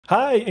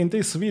Hi, in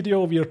this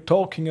video we are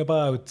talking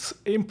about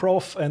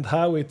improv and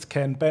how it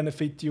can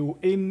benefit you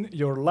in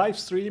your live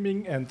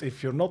streaming, and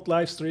if you're not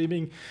live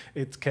streaming,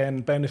 it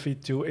can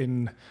benefit you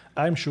in,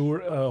 I'm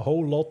sure, a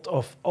whole lot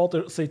of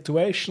other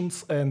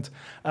situations. And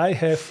I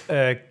have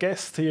a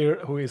guest here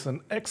who is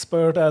an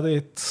expert at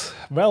it.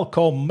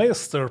 Welcome,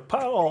 Mr.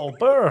 Paul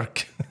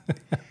Burke.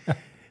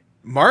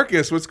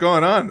 Marcus, what's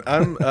going on?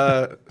 I'm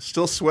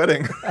still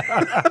sweating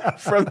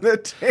from the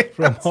dance.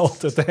 From all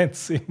the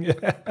dancing.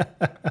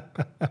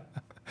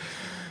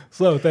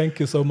 So thank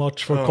you so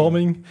much for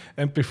coming.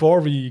 And before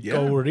we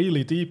go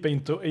really deep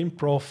into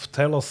improv,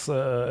 tell us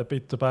a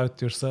bit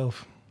about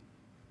yourself.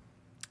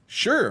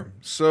 Sure.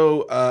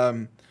 So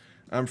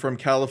I'm from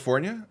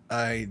California.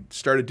 I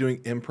started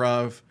doing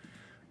improv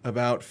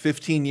about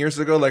 15 years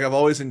ago. Like, I've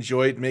always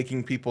enjoyed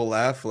making people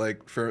laugh.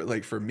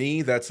 For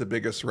me, that's the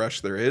biggest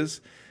rush there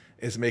is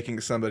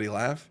making somebody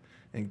laugh.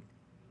 And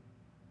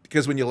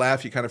because when you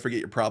laugh, you kind of forget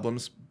your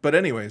problems. But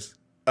anyways,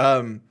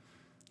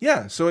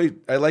 yeah, so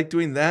I like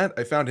doing that.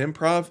 I found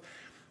improv,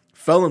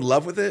 fell in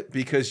love with it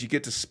because you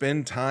get to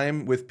spend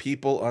time with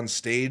people on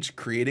stage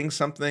creating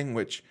something,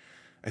 which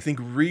I think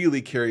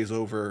really carries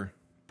over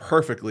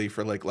perfectly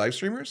for like live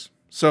streamers.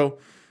 So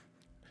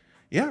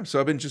yeah,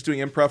 so I've been just doing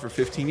improv for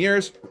 15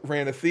 years,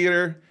 ran a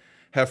theater,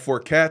 have 4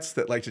 cats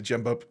that like to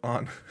jump up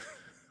on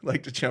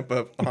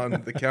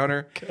the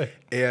counter,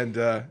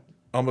 and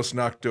almost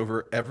knocked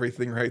over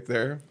everything right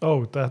there.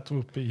 Oh, that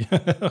would be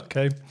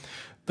okay.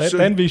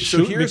 Then we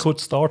could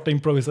start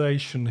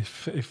improvisation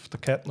if the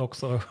cat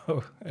knocks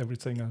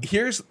everything out.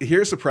 Here's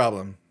the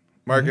problem,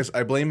 Marcus.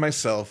 I blame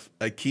myself.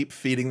 I keep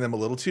feeding them a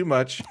little too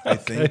much. I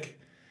think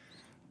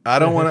I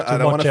don't want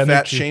to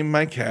fat shame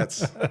my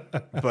cats,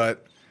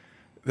 but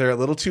they're a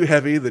little too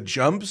heavy. The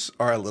jumps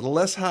are a little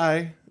less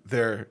high.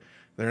 They're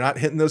not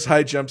hitting those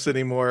high jumps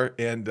anymore,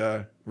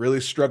 and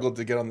really struggled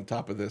to get on the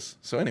top of this.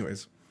 So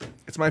anyways,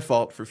 it's my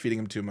fault for feeding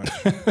them too much.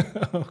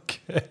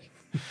 Okay.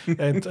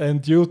 and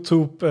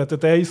YouTube, the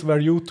days where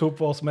YouTube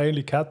was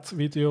mainly cat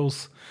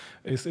videos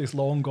is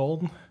long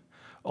gone.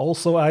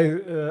 Also,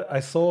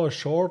 I saw a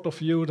short of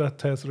you that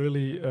has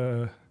really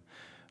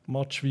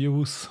much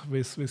views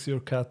with your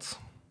cats.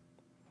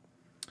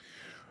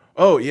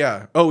 Oh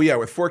yeah.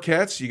 With 4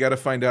 cats, you got to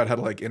find out how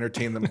to like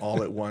entertain them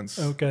all at once.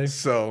 Okay.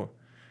 So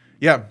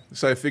yeah,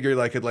 so I figured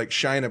I could like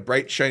shine a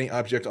bright shiny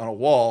object on a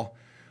wall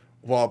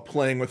while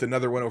playing with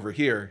another one over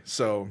here.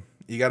 So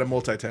you got to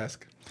multitask.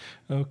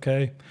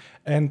 Okay.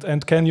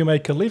 And can you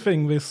make a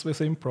living with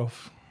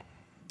improv?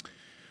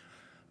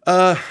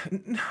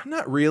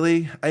 Not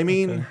really. I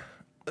mean,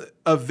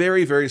 a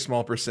very, very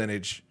small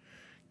percentage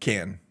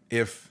can.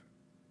 If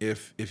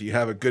you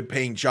have a good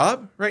paying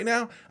job right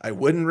now, I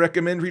wouldn't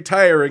recommend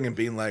retiring and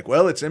being like,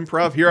 well, it's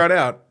improv here on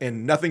out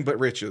and nothing but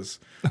riches.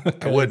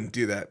 Okay. I wouldn't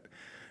do that.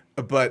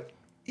 But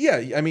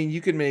yeah, I mean,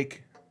 you can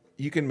make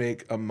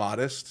a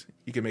modest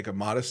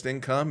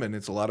income, and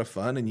it's a lot of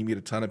fun, and you meet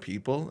a ton of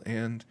people,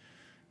 and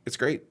it's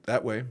great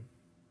that way.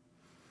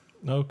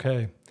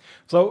 Okay,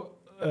 so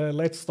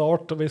let's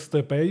start with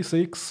the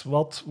basics.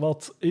 What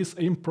is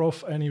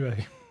improv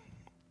anyway?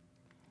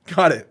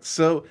 Got it.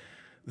 So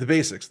the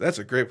basics, that's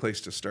a great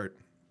place to start.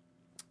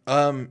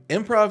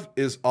 Improv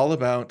is all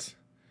about,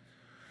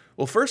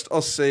 well, first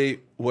I'll say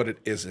what it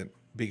isn't,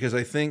 because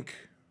I think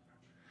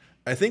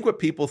what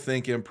people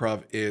think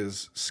improv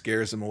is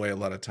scares them away a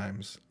lot of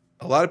times.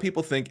 A lot of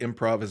people think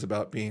improv is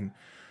about being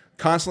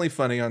constantly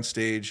funny on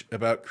stage,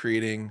 about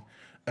creating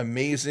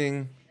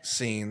amazing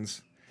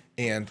scenes.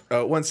 And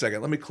 1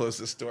 second, let me close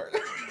this door.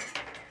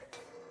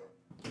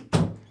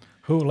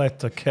 Who let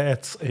the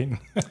cats in?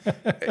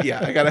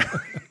 Yeah, I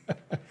gotta.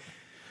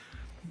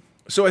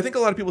 So I think a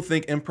lot of people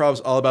think improv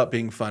is all about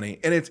being funny,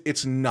 and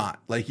it's not.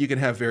 Like, you can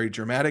have very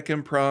dramatic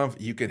improv,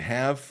 you can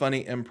have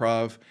funny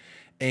improv,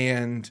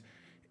 and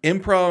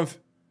improv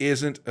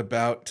isn't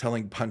about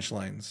telling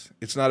punchlines.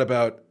 It's not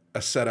about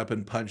a setup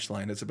and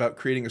punchline. It's about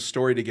creating a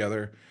story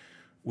together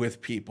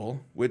with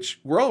people, which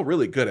we're all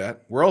really good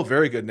at. We're all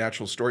very good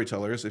natural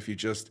storytellers if you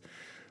just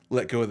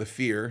let go of the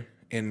fear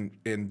and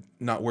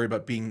not worry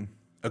about being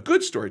a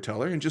good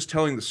storyteller and just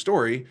telling the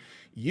story.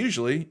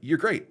 Usually you're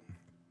great.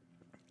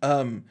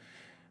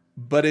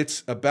 But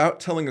it's about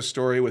telling a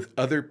story with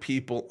other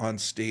people on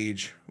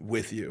stage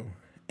with you.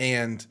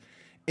 And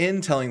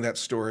in telling that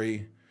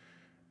story,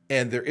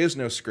 and there is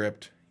no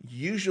script,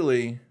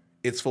 usually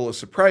it's full of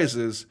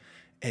surprises,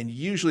 and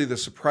usually the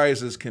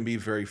surprises can be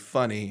very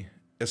funny,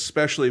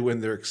 especially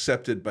when they're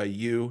accepted by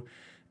you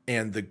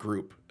and the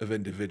group of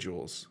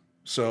individuals.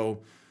 So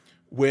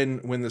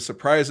when the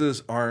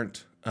surprises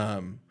aren't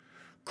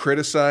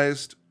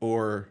criticized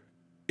or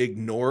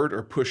ignored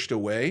or pushed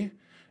away,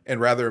 and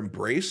rather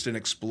embraced and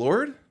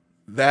explored,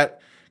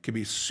 that can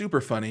be super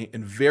funny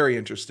and very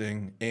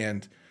interesting.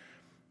 And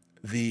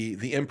the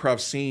improv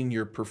scene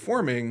you're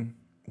performing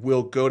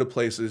will go to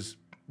places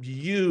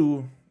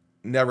you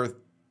never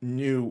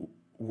knew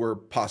were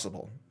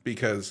possible,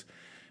 because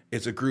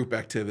it's a group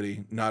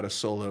activity, not a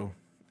solo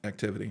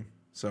activity.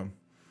 So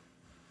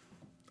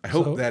I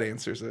hope that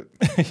answers it.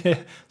 Yeah.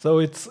 So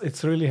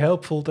it's really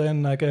helpful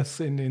then, I guess,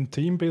 in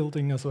team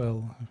building as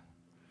well.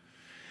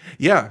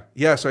 Yeah.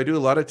 So I do a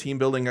lot of team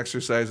building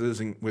exercises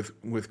and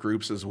with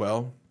groups as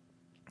well.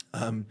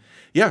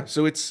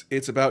 So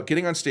it's about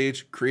getting on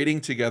stage,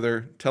 creating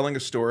together, telling a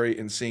story,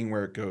 and seeing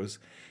where it goes,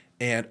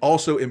 and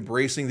also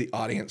embracing the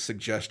audience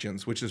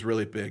suggestions, which is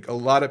really big. A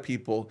lot of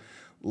people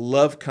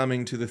love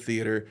coming to the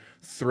theater,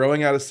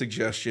 throwing out a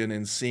suggestion,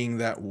 and seeing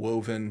that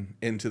woven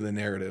into the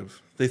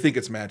narrative. They think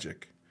it's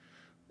magic,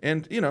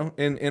 and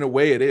in a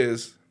way it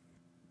is,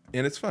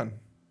 and it's fun.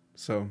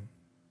 So,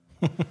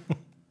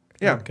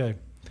 yeah. Okay.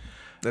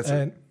 That's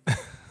it.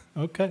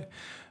 Okay.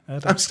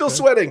 I'm still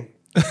sweating.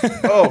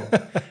 Oh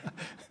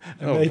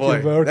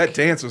boy, that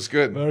dance was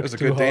good. It was a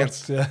good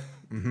dance. Yeah.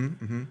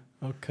 Mm-hmm.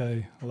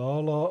 Okay.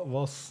 Lala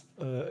was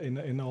in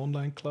an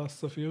online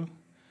class of you.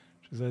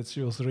 She said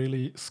she was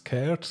really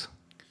scared,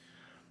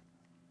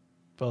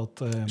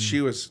 but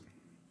she was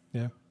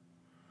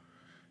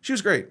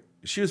great.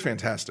 She was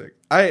fantastic.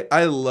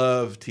 I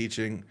love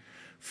teaching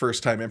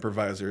first-time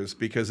improvisers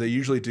because they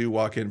usually do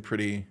walk in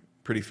pretty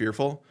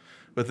fearful,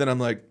 but then I'm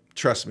like,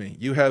 trust me,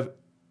 you have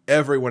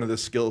every one of the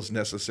skills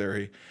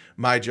necessary.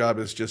 My job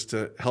is just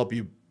to help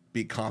you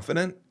be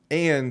confident,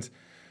 and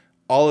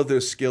all of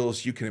those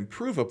skills you can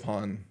improve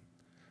upon,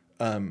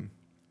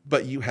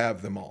 but you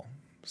have them all.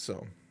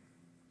 So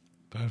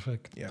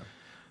perfect. Yeah.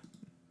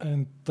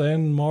 And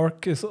then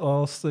Mark is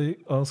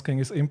asking,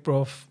 is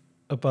improv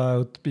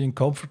about being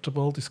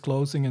comfortable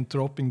disclosing and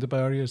dropping the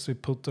barriers we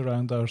put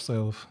around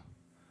ourselves?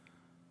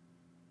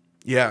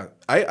 Yeah,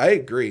 I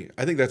agree.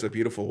 I think that's a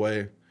beautiful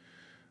way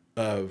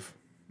of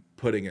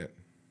putting it.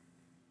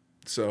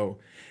 So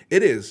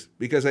it is,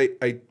 because I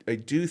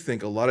do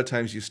think a lot of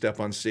times you step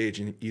on stage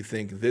and you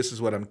think, this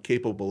is what I'm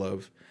capable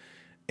of.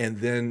 And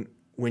then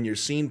when your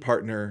scene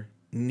partner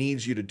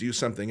needs you to do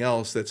something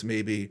else that's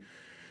maybe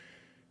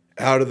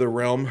out of the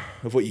realm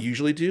of what you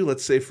usually do.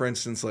 Let's say, for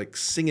instance, like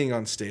singing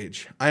on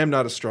stage. I am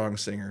not a strong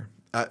singer.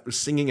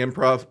 Singing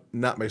improv,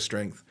 not my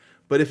strength.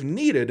 But if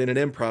needed in an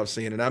improv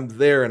scene and I'm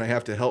there and I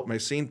have to help my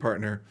scene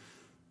partner,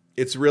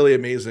 it's really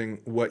amazing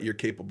what you're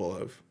capable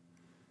of.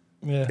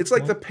 Yeah. It's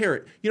like the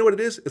parent. You know what it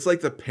is? It's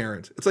like the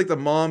parent. It's like the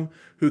mom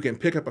who can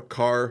pick up a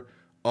car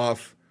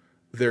off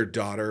their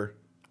daughter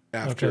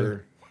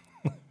after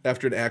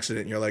an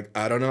accident. You're like,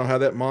 I don't know how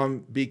that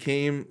mom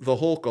became the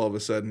Hulk all of a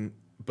sudden,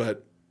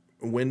 but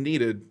when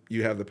needed,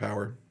 you have the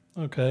power.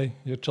 Okay,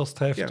 you just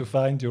have to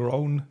find your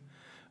own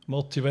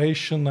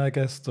motivation. I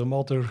guess the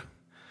mother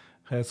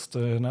has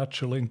the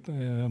natural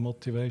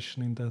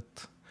motivation in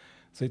that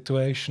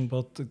situation,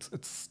 but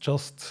it's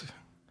just,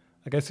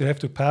 I guess you have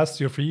to pass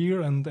your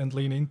fear and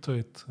lean into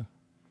it.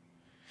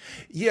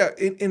 Yeah,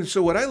 and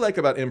so what I like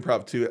about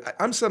improv too,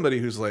 I'm somebody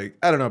who's like,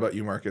 I don't know about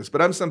you, Marcus,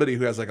 but I'm somebody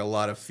who has like a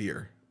lot of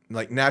fear,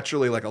 like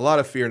naturally like a lot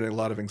of fear and a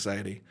lot of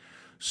anxiety.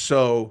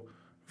 So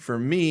for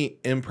me,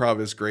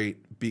 improv is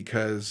great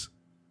because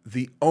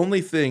the only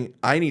thing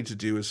I need to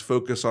do is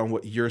focus on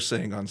what you're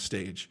saying on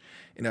stage.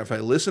 And if I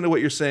listen to what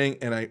you're saying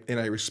and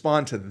I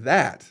respond to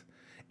that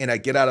and I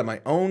get out of my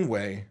own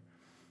way,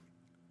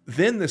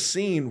 then the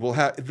scene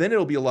then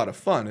it'll be a lot of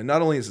fun. And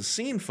not only is the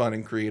scene fun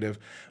and creative,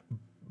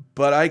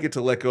 but I get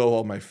to let go of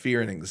all my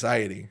fear and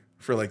anxiety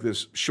for like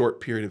this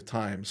short period of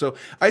time. So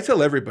I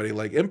tell everybody,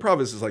 like,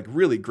 improv is this like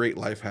really great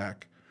life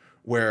hack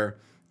where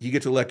you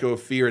get to let go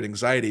of fear and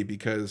anxiety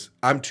because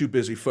I'm too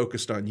busy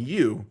focused on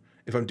you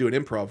if I'm doing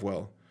improv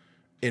well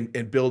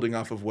and building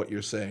off of what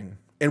you're saying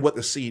and what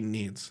the scene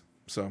needs.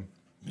 So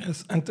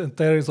yes, and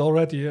there is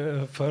already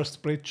a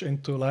first bridge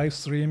into live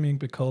streaming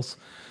because,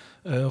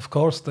 of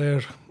course,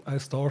 there I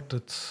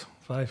started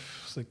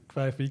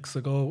 5 weeks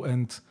ago,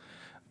 and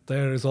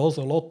there is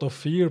also a lot of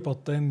fear,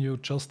 but then you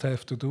just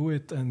have to do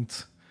it. And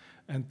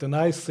the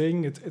nice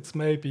thing, it's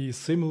maybe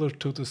similar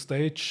to the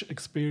stage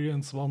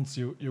experience. Once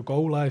you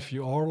go live,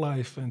 you are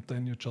live, and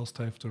then you just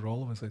have to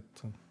roll with it.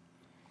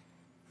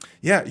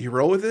 Yeah, you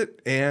roll with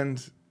it,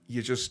 and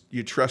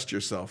you trust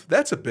yourself.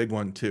 That's a big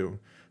one too.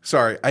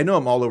 Sorry, I know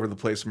I'm all over the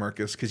place,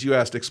 Marcus, because you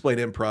asked to explain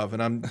improv,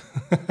 and I'm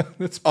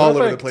all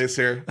over the place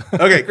here.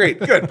 Okay, great,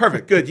 good,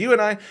 perfect, good. You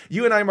and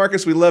I,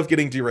 Marcus, we love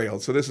getting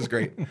derailed, so this is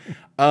great.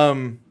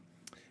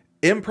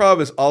 Improv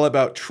is all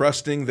about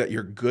trusting that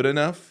you're good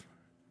enough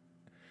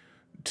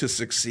to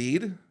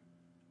succeed,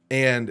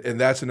 and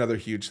that's another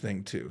huge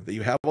thing too. That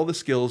you have all the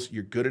skills,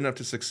 you're good enough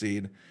to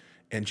succeed,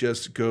 and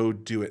just go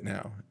do it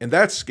now. And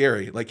that's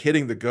scary. Like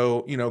hitting the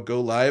go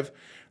live,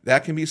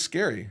 that can be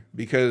scary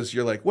because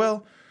you're like,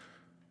 well,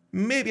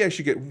 maybe I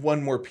should get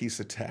one more piece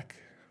of tech.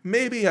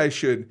 Maybe I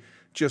should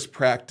just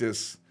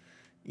practice,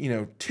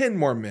 10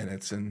 more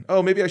minutes. And,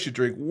 maybe I should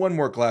drink one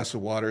more glass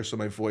of water so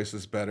my voice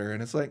is better.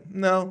 And it's like,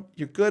 no,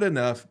 you're good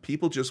enough.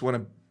 People just want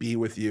to be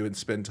with you and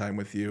spend time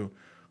with you.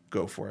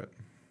 Go for it.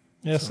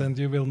 Yes, and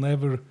you will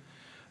never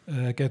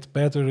get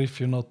better if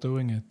you're not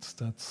doing it.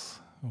 That's,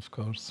 of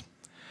course.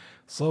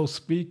 So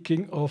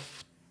speaking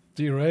of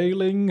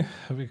derailing,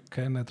 we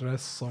can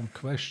address some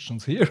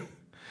questions here.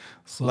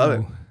 So, love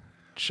it.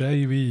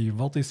 JV,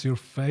 what is your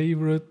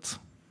favorite?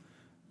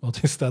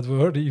 What is that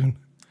word even?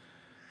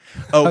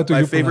 Oh, do my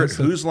you favorite pronounce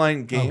it? Whose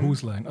Line Oh, game.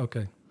 Whose Line?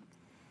 Okay.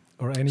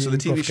 Or any So the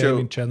improv TV game show.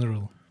 in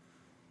general.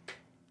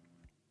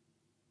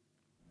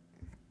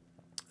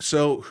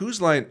 So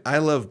Whose Line? I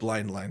love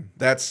Blind Line.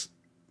 That's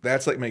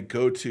like my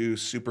go-to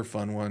super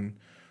fun one,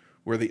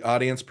 where the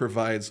audience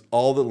provides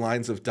all the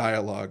lines of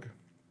dialogue,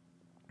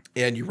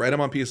 and you write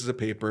them on pieces of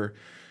paper,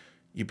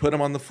 you put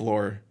them on the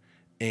floor,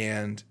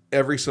 and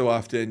every so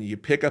often you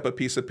pick up a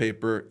piece of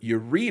paper, you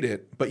read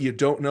it, but you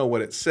don't know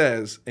what it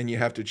says, and you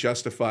have to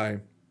justify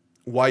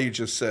why you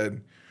just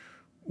said,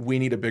 "We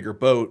need a bigger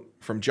boat"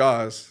 from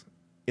Jaws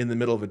in the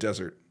middle of a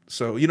desert.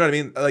 So you know what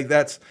I mean? Like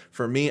that's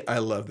for me. I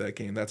love that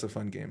game. That's a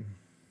fun game.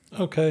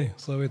 Okay,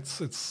 so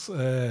it's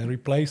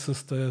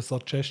replaces the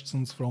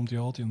suggestions from the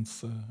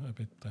audience a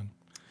bit then.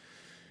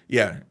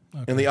 Yeah,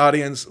 Okay. and the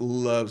audience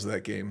loves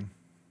that game.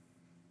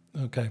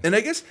 Okay. And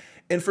I guess,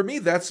 and for me,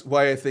 that's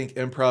why I think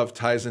improv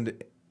ties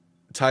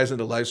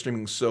into live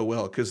streaming so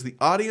well, because the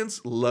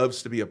audience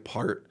loves to be a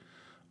part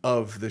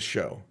of the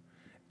show,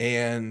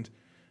 and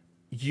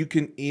you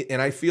can.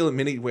 And I feel in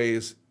many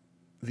ways,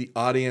 the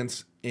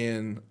audience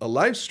in a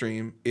live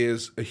stream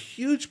is a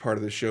huge part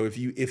of the show if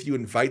you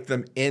invite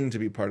them in to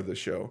be part of the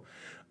show.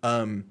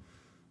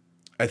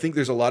 I think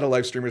there's a lot of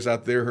live streamers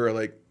out there who are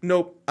like,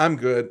 nope, I'm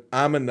good,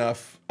 I'm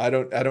enough, I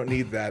don't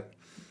need that.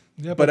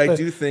 Yeah, but I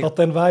do think. But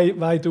then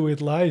why do it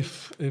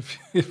live if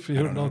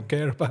you don't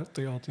care about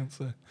the audience?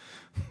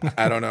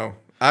 I don't know.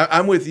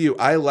 I'm with you.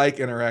 I like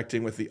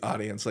interacting with the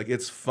audience. Like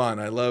it's fun.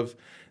 I love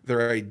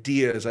their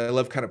ideas. I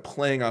love kind of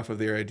playing off of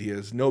their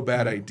ideas. No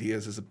bad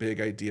ideas is a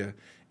big idea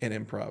in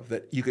improv,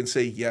 that you can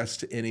say yes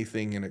to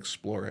anything and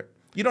explore it.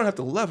 You don't have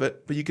to love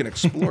it, but you can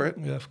explore it.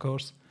 Yeah, of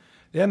course.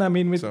 Yeah, and I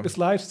mean with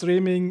live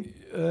streaming,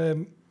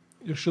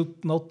 you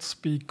should not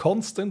be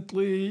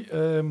constantly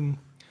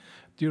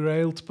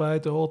derailed by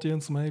the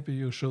audience. Maybe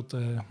you should,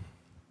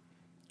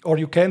 or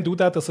you can do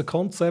that as a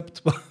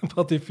concept,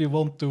 but if you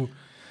want to,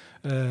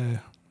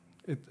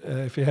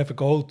 if you have a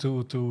goal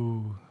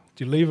to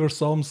deliver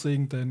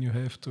something, then you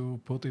have to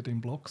put it in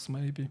blocks,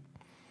 maybe.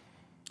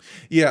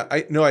 Yeah,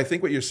 I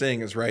think what you're saying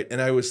is right, and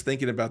I was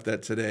thinking about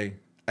that today.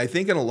 I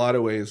think in a lot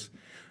of ways,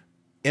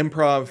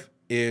 improv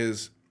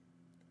is,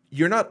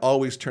 you're not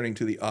always turning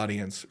to the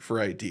audience for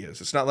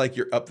ideas. It's not like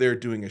you're up there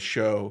doing a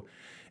show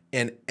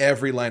and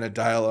every line of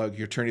dialogue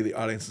you're turning to the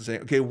audience and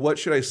saying, okay, what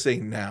should I say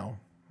now?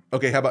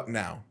 Okay, how about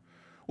now?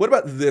 What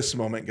about this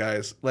moment,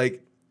 guys?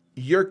 Like,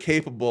 you're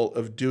capable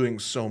of doing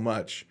so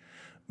much,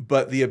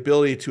 but the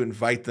ability to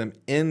invite them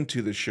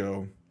into the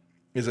show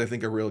is, I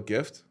think, a real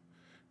gift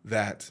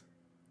that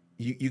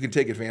you can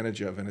take advantage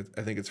of, and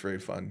I think it's very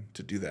fun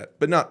to do that,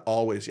 but not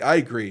always. I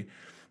agree.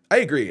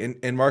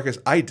 And Marcus,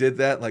 I did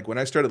that. Like when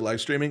I started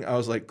live streaming, I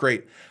was like,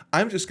 great,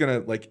 I'm just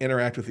going to like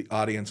interact with the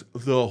audience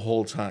the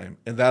whole time,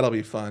 and that'll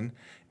be fun.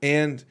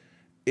 And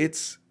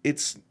it's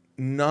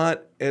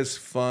not as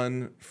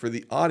fun for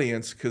the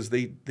audience because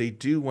they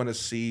do want to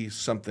see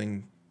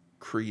something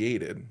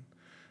created.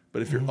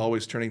 But if you're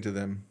always turning to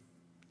them,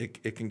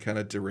 it can kind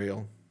of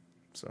derail.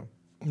 So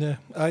yeah,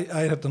 I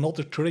had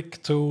another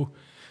trick to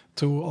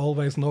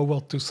always know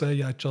what to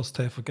say. I just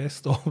have a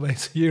guest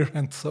always here,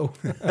 and so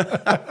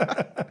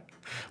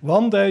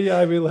one day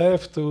I will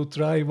have to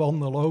try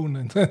one alone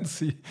and then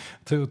see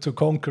to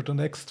conquer the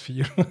next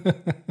fear.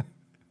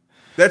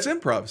 That's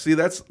improv. See,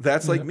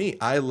 that's like me.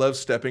 I love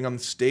stepping on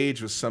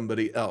stage with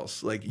somebody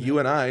else. Like you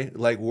and I,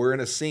 like we're in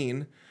a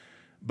scene,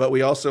 but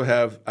we also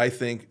have, I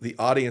think, the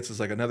audience is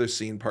like another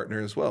scene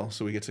partner as well.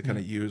 So we get to kind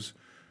of use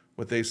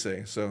what they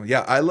say. So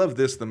yeah, I love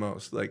this the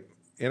most. Like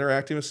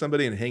interacting with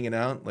somebody and hanging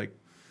out, like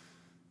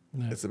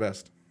it's the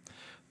best.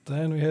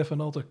 Then we have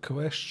another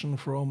question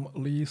from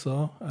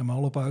Lisa. I'm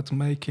all about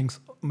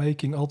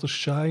making others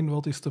shine.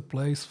 What is the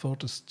place for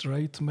the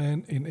straight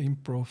man in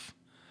improv?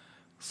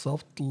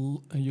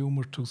 Subtle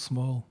humor too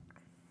small.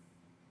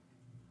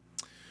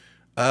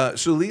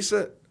 So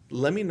Lisa,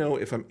 let me know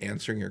if I'm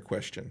answering your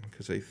question,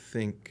 because I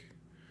think,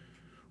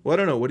 well, I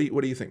don't know. What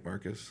do you think,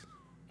 Marcus?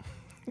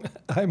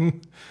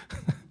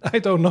 I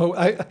don't know.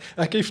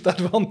 I give that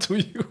one to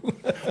you.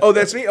 Oh,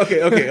 that's me.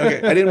 Okay.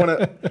 I didn't want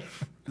to.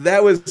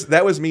 That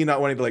was me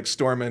not wanting to like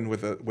storm in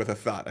with a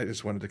thought. I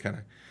just wanted to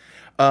kind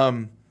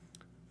of.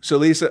 So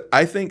Lisa,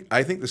 I think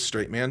the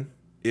straight man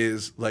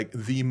is like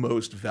the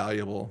most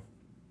valuable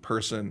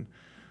person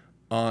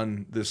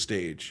on this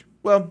stage.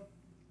 Well,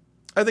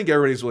 I think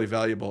everybody's really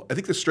valuable. I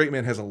think the straight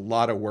man has a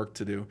lot of work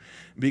to do,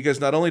 because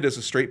not only does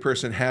a straight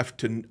person have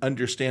to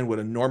understand what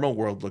a normal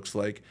world looks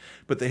like,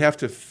 but they have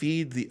to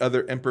feed the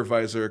other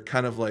improviser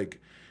kind of like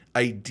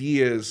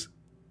ideas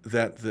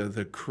that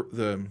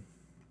the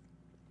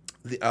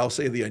I'll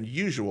say the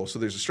unusual. So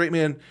there's a straight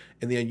man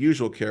and the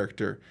unusual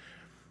character.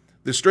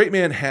 The straight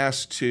man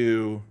has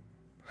to,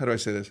 how do I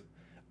say this?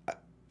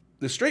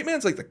 The straight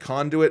man's like the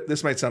conduit.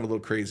 This might sound a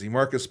little crazy.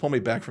 Marcus, pull me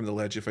back from the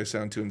ledge if I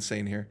sound too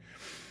insane here.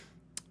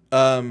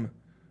 The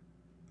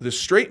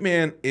straight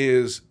man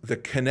is the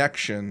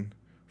connection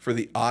for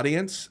the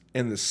audience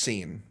and the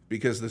scene,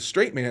 because the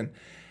straight man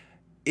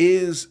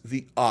is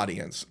the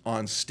audience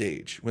on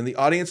stage. When the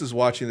audience is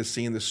watching the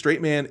scene, the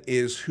straight man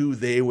is who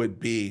they would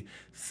be,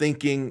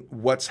 thinking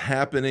what's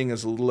happening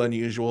is a little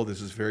unusual.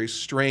 This is very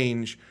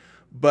strange.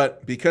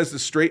 But because the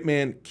straight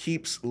man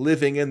keeps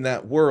living in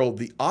that world,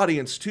 the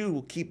audience too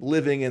will keep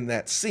living in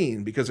that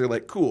scene because they're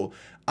like, cool,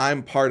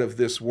 I'm part of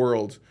this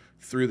world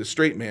through the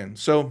straight man.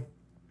 So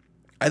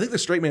I think the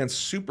straight man's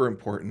super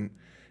important.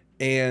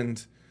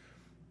 And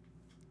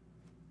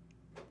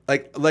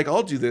like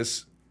I'll do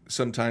this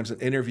sometimes in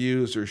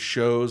interviews or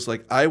shows.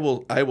 Like I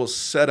will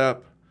set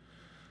up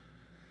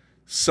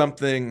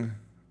something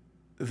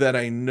that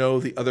I know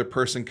the other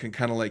person can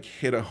kind of like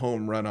hit a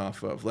home run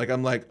off of. Like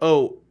I'm like,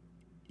 oh,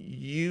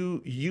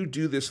 you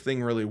do this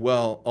thing really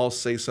well. I'll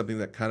say something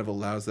that kind of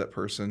allows that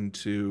person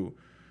to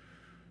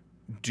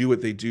do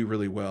what they do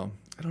really well.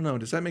 I don't know.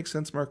 Does that make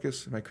sense,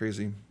 Marcus? Am I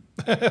crazy?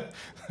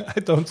 I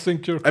don't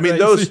think you're I mean,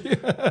 crazy.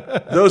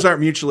 those aren't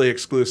mutually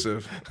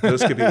exclusive.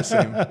 Those could be the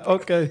same.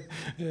 Okay.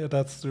 Yeah,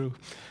 that's true.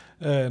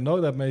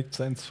 No, that makes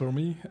sense for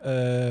me.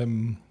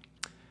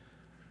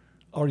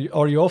 Are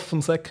you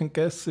often second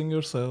guessing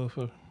yourself?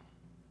 Or?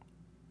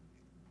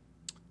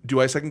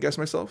 Do I second guess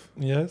myself?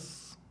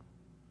 Yes.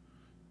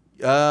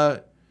 Yeah.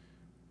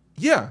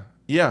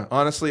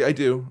 Honestly, I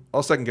do.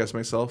 I'll second guess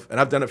myself, and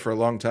I've done it for a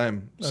long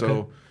time. Okay.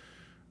 So,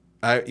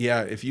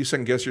 if you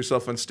second guess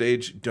yourself on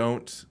stage,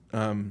 don't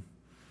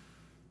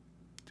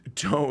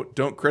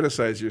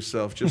criticize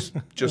yourself. Just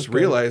Okay.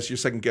 realize you're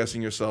second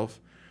guessing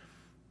yourself.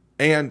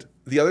 And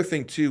the other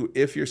thing too,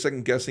 if you're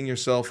second guessing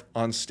yourself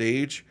on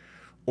stage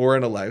or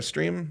in a live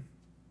stream,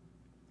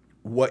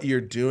 what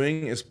you're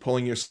doing is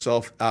pulling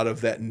yourself out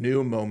of that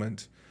new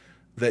moment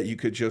that you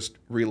could just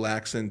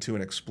relax into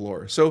and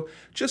explore. So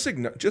just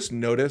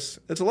notice.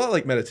 It's a lot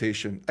like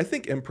meditation. I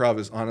think improv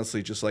is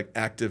honestly just like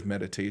active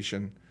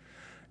meditation.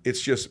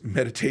 It's just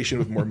meditation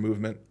with more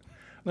movement.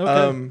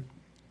 Okay.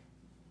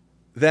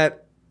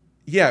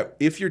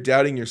 If you're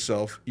doubting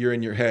yourself, you're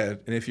in your head.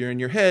 And if you're in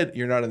your head,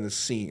 you're not in the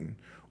scene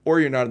or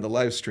you're not in the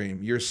live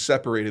stream. You're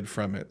separated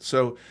from it.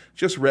 So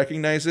just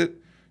recognize it.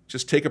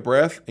 Just take a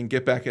breath and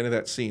get back into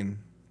that scene.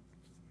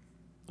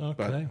 Okay.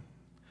 But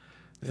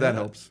if that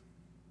helps.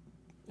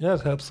 Yeah,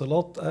 it helps a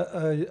lot.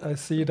 I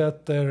see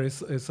that there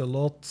is a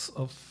lot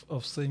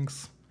of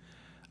things,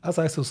 as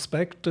I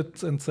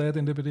suspected and said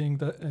in the beginning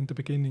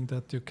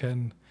that you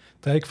can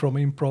take from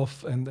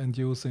improv and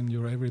use in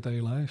your everyday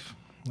life.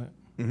 Yeah.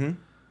 Mm-hmm.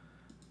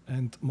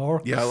 And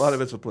Mark, Yeah, a lot of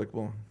it's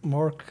applicable.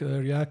 Mark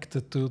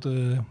reacted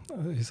to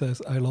he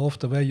says, I love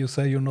the way you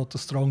say you're not a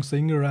strong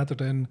singer rather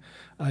than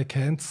I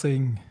can't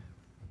sing.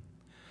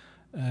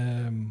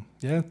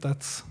 Yeah,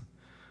 that's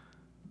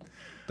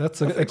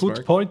a good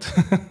Mark. point.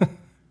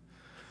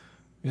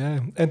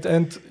 Yeah,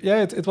 and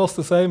yeah, it was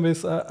the same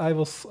as I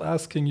was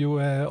asking you,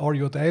 are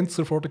you a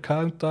dancer for the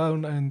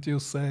countdown? And you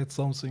said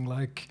something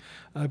like,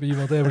 I'll be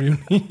whatever you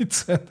need.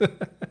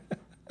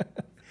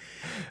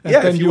 And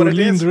Yeah, then if you wanna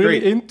leaned dance, really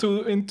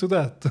great. into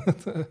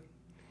that.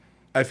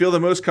 I feel the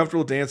most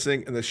comfortable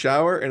dancing in the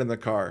shower and in the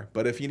car.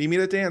 But if you need me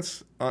to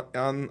dance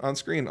on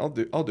screen, I'll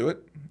do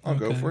it. I'll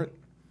go Okay. for it.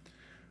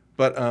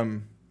 But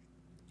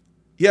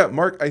yeah,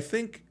 Mark, I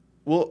think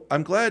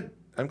I'm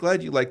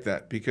glad you like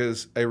that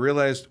because I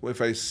realized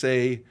if I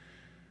say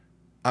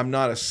I'm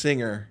not a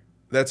singer,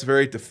 that's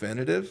very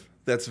definitive.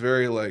 That's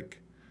very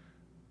like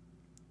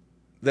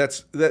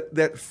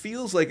that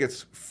feels like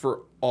it's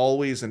for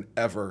always and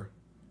ever.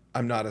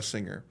 I'm not a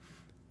singer.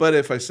 But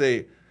if I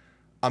say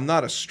I'm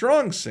not a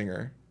strong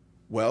singer,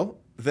 well,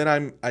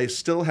 then I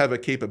still have a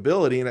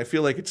capability and I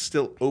feel like it's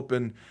still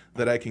open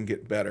that I can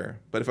get better.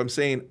 But if I'm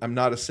saying I'm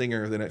not a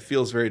singer, then it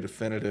feels very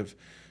definitive.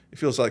 It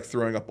feels like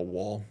throwing up a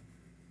wall.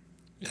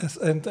 Yes,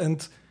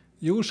 and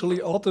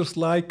usually others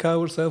like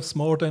ourselves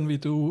more than we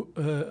do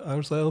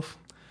ourselves.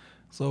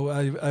 So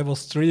I was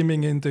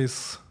streaming in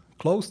this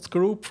closed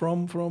group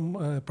from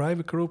a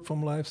private group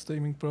from live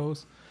streaming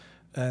pros,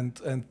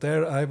 and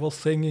there I was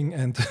singing,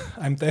 and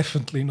I'm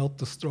definitely not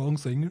a strong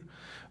singer,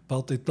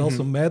 but it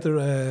doesn't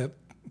matter.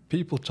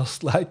 People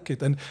just like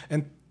it, and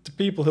the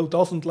people who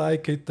doesn't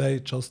like it, they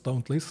just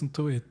don't listen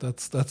to it.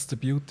 That's the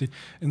beauty.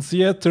 In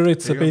theater,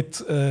 it's a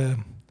bit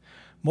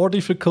more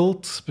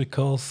difficult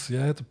because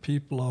the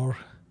people are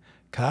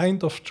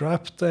kind of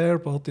trapped there.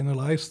 But in a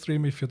live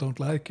stream, if you don't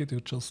like it, you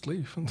just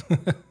leave.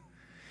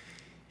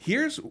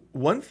 Here's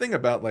one thing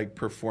about like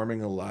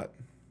performing a lot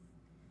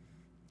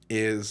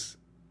is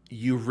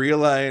you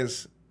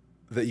realize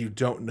that you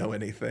don't know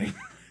anything.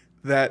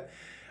 That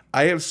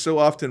I have so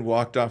often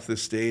walked off the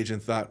stage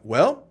and thought,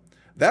 well,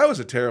 that was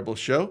a terrible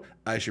show.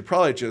 I should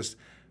probably just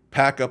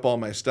pack up all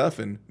my stuff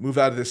and move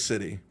out of this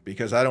city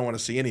because I don't want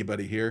to see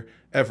anybody here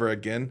ever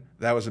again.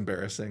 That was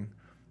embarrassing.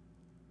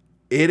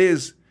 It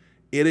is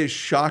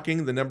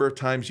shocking the number of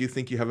times you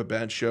think you have a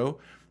bad show.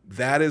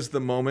 That is the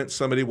moment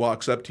somebody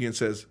walks up to you and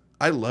says,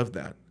 I love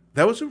that.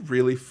 That was a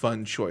really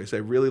fun choice. I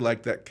really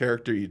liked that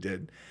character you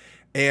did.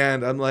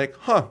 And I'm like,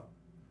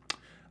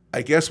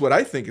 I guess what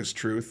I think is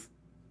truth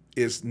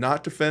is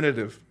not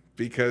definitive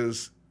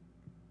because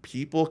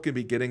people can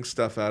be getting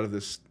stuff out of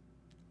this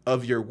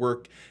of your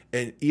work,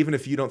 and even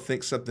if you don't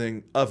think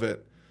something of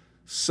it,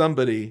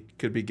 somebody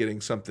could be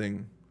getting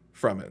something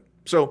from it.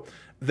 So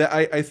that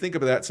I think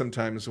of that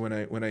sometimes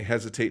when I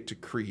hesitate to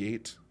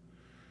create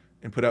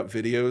and put out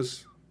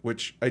videos,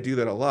 which I do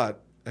that a lot.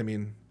 I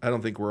mean, I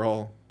don't think we're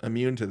all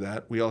immune to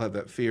that. We all have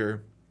that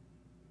fear.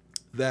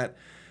 That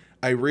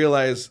I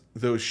realize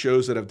those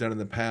shows that I've done in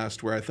the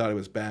past where I thought it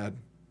was bad,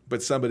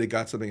 but somebody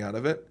got something out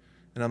of it.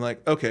 And I'm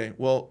like, okay,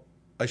 well,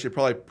 I should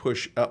probably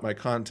push out my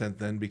content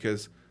then,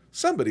 because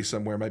somebody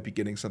somewhere might be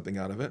getting something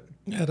out of it.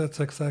 Yeah, that's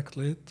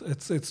exactly it.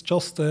 It's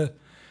just the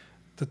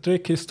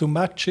trick is to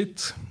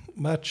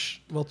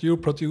match what you're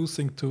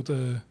producing to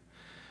the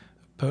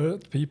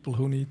people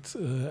who needs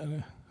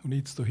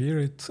to hear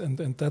it,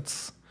 and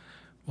that's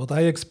what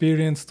I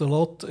experienced a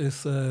lot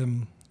is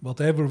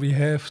whatever we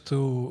have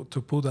to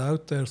put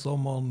out there,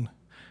 someone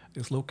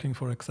is looking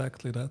for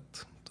exactly that.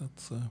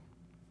 That's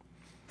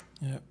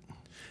yeah.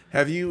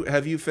 Have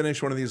you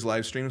finished one of these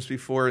live streams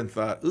before and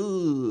thought,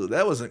 ooh,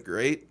 that wasn't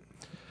great?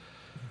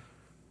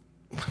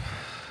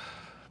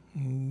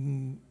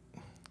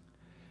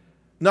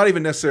 Not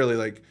even necessarily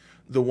like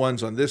the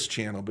ones on this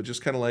channel, but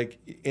just kind of like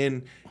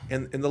in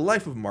the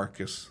life of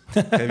Marcus.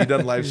 Have you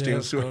done live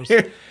streams?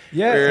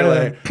 Yeah,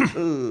 like,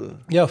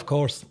 yeah, of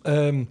course.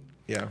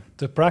 Yeah.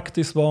 The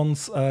practice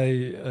ones,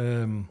 I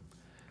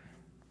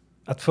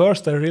at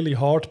first they're really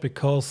hard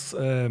because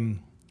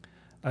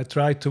I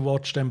try to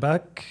watch them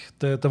back.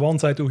 The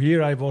ones I do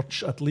here, I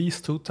watch at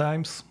least 2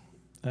 times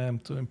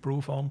to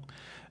improve on.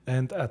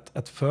 And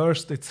at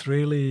first, it's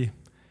really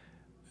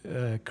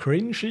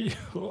cringy.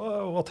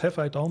 What have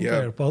I done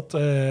there? But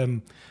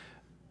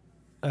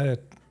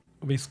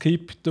with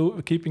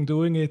keeping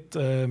doing it,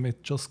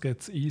 it just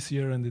gets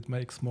easier and it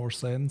makes more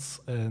sense.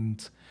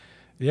 And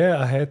yeah,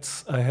 I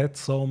had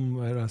some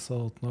where I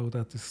thought, no,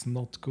 that is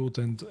not good.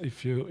 And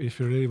if you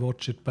really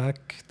watch it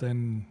back,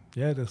 then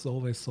yeah, there's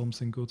always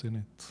something good in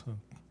it. So.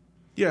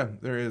 Yeah,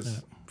 there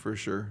is for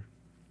sure.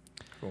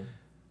 Cool.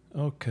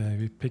 Okay,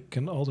 we pick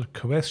another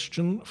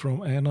question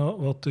from Anna.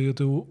 What do you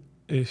do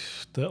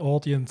if the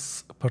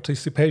audience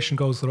participation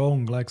goes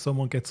wrong, like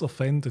someone gets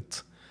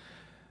offended?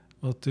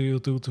 What do you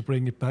do to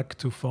bring it back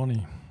to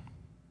funny?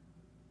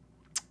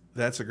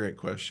 That's a great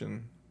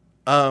question.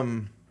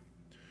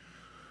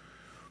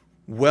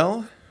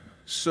 Well,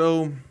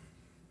 so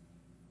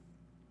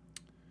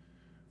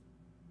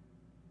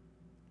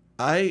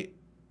I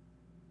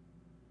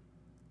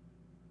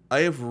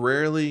have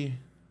rarely.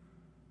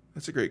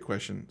 That's a great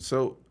question.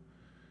 So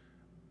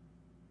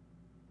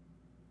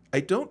I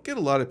don't get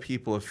a lot of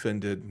people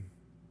offended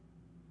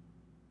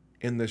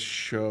in this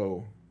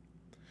show.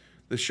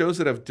 The shows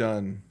that I've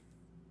done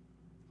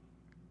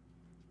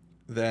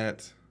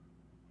that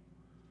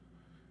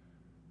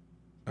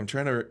I'm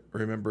trying to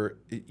remember.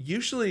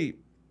 Usually,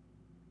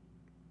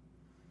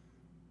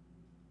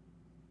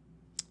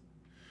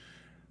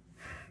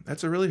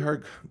 that's a really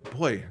hard.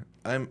 Boy,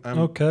 I'm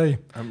okay.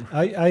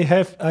 I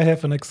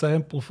have an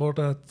example for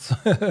that.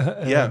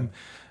 Yeah,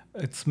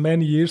 it's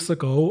many years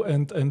ago,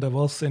 and I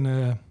was in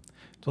a.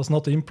 It was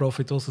not improv.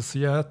 It was a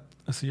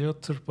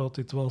theater, but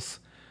it was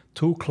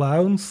 2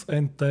 clowns,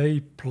 and they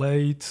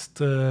played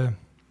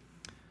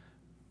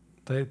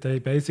They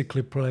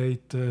basically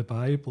played the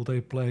Bible.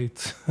 They played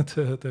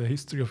the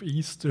history of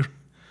Easter,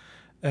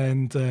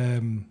 and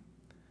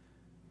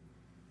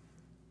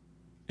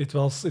it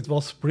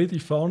was pretty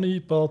funny.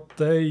 But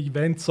they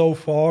went so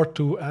far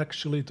to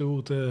actually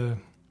do the.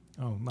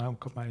 Oh, now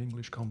my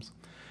English comes.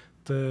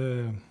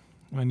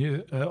 When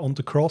you on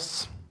the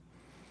cross.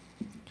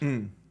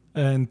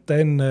 And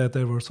then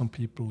there were some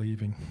people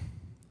leaving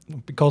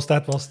because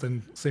that was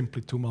then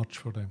simply too much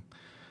for them.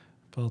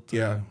 But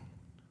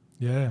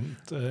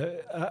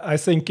I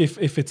think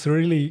if it's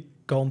really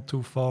gone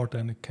too far,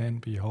 then it can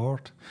be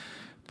hard.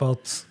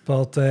 But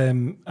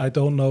I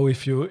don't know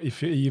if you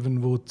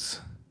even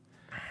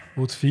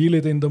would feel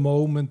it in the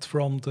moment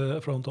from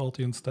the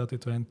audience that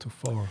it went too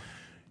far.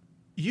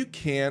 You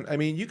can. I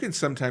mean, you can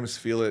sometimes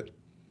feel it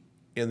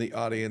in the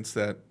audience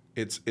that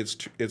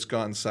it's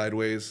gone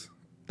sideways.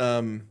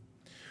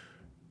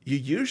 You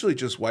usually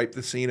just wipe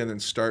the scene and then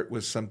start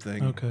with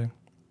something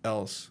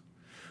else.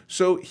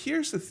 So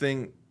here's the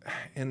thing,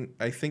 and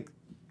I think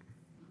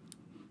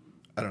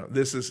I don't know.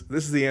 This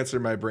is the answer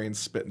my brain's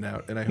spitting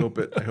out, and I hope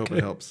it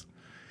helps.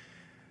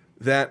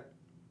 That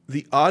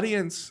the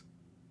audience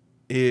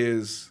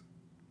is,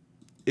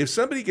 if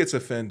somebody gets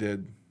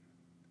offended,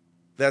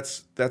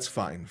 that's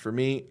fine. For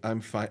me,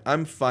 I'm fine.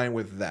 I'm fine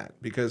with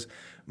that because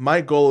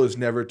my goal is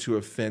never to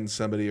offend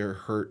somebody or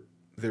hurt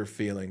their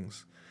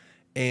feelings.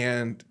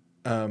 And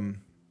I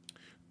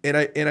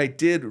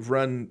did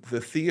run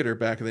the theater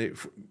back in the.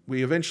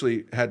 We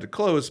eventually had to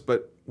close,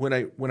 but when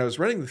I was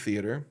running the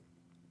theater,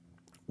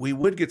 we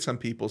would get some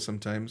people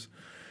sometimes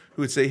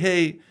who would say,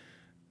 "Hey,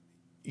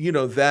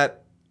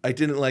 that I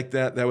didn't like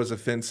that. That was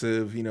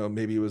offensive.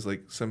 Maybe it was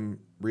like some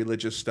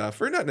religious stuff,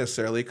 or not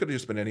necessarily. It could have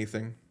just been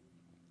anything."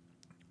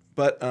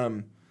 But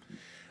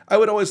I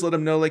would always let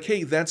them know, like,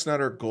 "Hey, that's not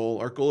our goal.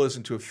 Our goal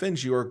isn't to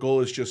offend you. Our goal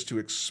is just to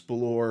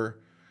explore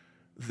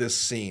this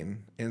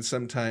scene, and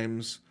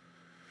sometimes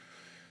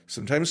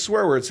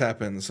swear words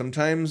happen.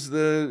 Sometimes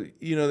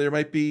there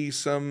might be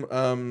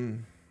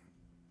some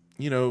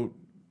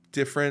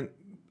different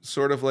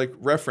sort of like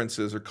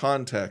references or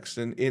context,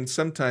 and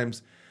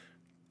sometimes,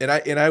 and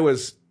I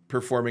was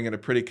performing in a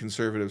pretty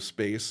conservative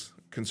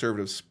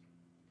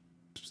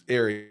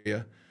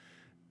area,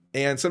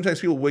 and sometimes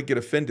people would get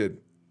offended,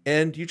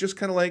 and you just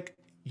kind of like,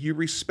 you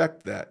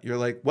respect that. You're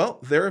like, well,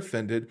 they're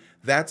offended.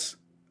 That's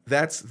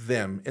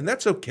them, and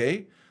that's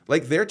okay.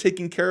 Like, they're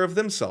taking care of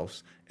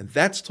themselves, and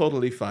that's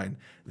totally fine.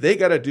 They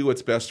got to do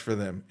what's best for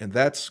them, and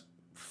that's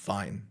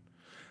fine.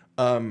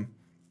 And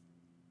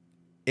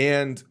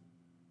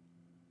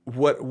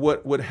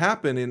what would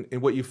happen,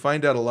 and what you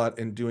find out a lot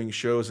in doing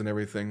shows and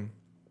everything,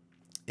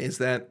 is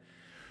that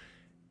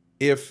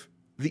if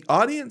the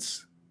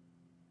audience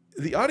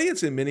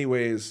in many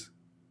ways,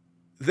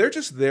 they're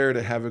just there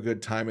to have a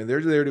good time, and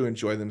they're there to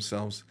enjoy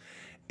themselves.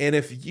 And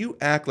if you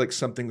act like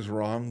something's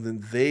wrong,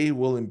 then they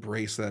will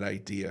embrace that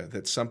idea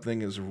that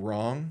something is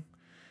wrong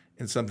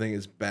and something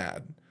is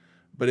bad.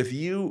 But if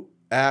you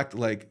act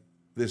like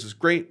this is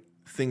great,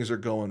 things are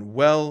going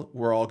well,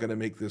 we're all going to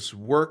make this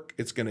work,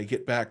 it's going to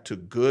get back to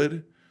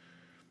good,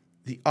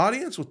 the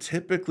audience will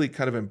typically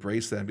kind of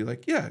embrace that and be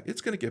like, yeah,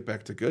 it's going to get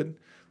back to good.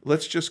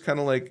 Let's just kind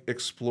of like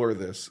explore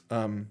this.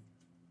 I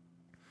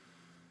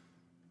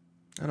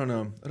don't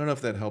know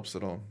if that helps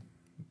at all.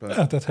 But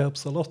Yeah, that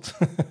helps a lot.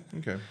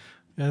 okay.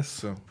 Yes.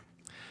 So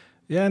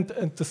Yeah, and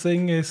the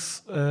thing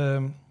is,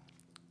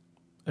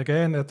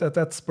 again,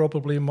 that's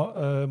probably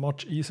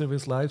much easier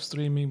with live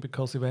streaming,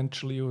 because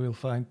eventually you will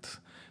find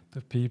the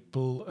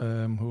people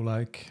who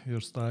like your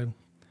style,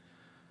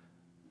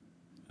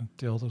 and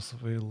the others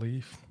will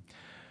leave.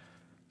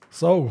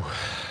 So,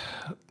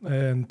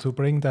 and to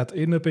bring that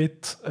in a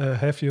bit,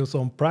 have you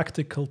some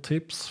practical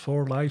tips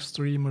for live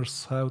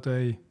streamers how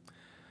they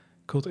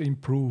could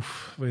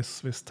improve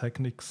with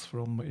techniques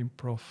from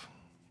improv?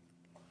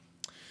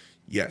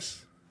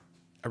 yes,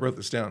 I wrote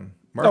this down.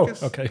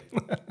 Marcus. Oh, okay.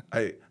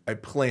 I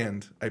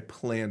planned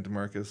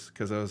Marcus,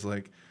 because I was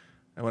like,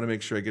 I want to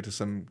make sure I get to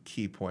some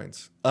key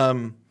points.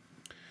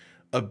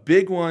 A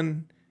big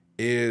one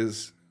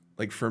is,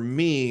 like, for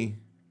me,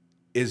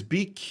 is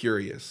be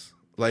curious.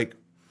 Like,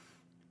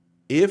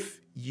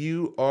 if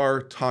you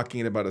are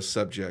talking about a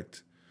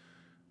subject,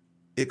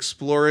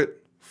 explore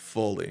it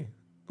fully.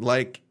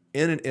 Like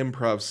in an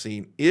improv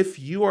scene, if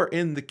you are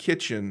in the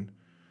kitchen,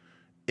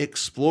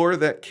 explore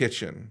that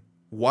kitchen.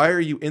 Why are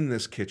you in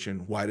this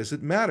kitchen? Why does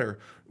it matter?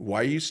 Why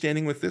are you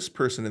standing with this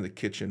person in the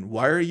kitchen?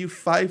 Why are you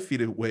 5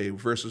 feet away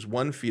versus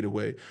 1 feet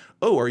away?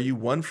 Oh, are you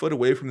 1 foot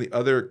away from the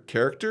other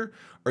character?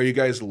 Are you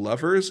guys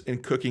lovers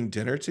and cooking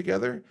dinner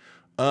together?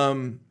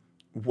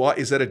 Why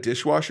is that a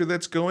dishwasher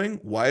that's going?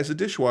 Why is a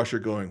dishwasher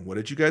going? What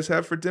did you guys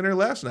have for dinner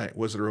last night?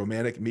 Was it a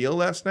romantic meal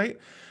last night?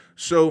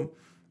 So,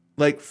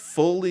 like,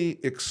 fully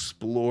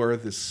explore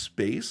the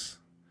space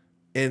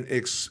and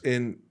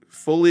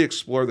fully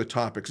explore the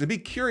topics and be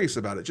curious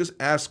about it. Just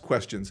ask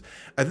questions.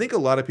 I think a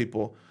lot of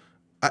people,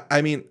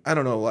 I mean, I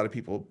don't know a lot of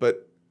people,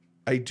 but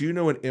I do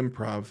know in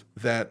improv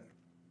that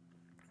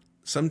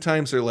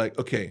sometimes they're like,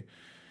 okay,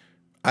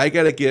 I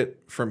got to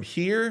get from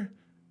here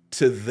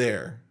to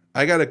there.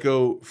 I got to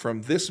go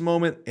from this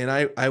moment, and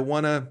I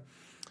want to,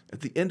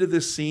 at the end of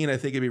this scene, I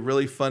think it'd be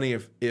really funny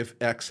if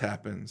X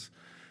happens.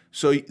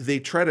 So they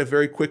try to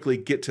very quickly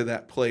get to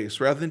that place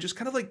rather than just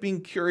kind of like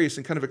being curious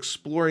and kind of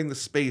exploring the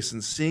space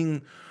and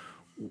seeing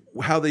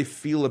how they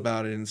feel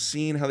about it and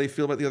seeing how they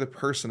feel about the other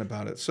person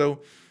about it. So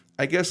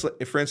I guess,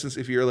 if, for instance,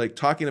 if you're like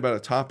talking about a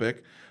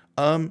topic,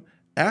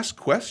 ask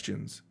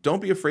questions.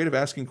 Don't be afraid of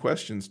asking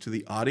questions to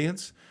the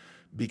audience,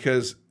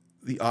 because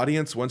the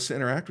audience wants to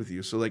interact with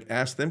you. So like,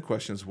 ask them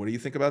questions. What do you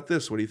think about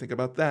this? What do you think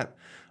about that?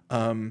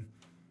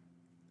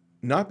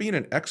 Not being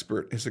an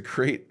expert is a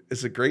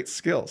great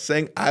skill.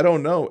 Saying I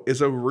don't know is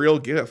a real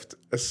gift,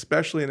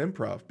 especially in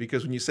improv,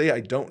 because when you say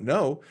I don't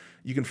know,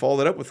 you can follow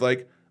that up with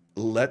like,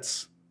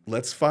 let's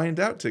find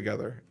out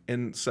together.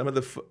 And some of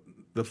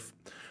the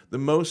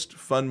most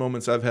fun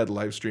moments I've had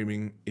live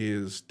streaming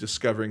is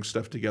discovering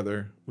stuff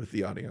together with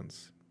the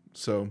audience.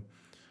 So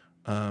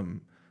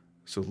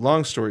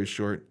long story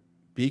short,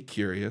 be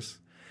curious.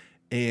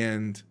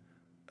 And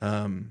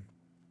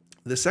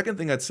the second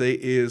thing I'd say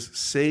is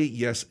say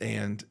yes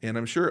and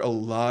I'm sure a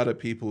lot of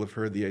people have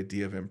heard the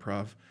idea of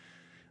improv,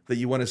 that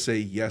you want to say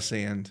yes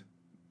and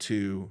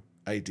to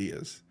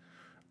ideas.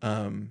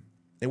 And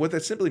what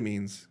that simply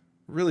means,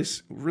 really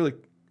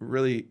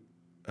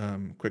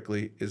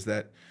quickly, is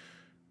that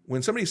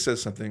when somebody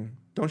says something,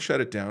 don't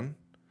shut it down.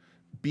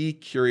 Be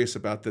curious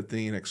about that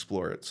thing and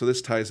explore it. So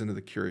this ties into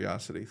the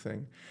curiosity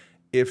thing.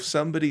 If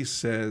somebody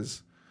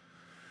says,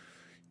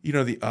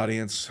 the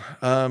audience,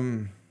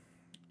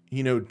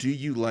 do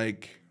you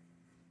like,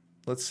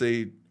 let's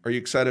say, are you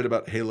excited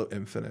about Halo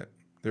Infinite?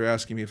 They're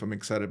asking me if I'm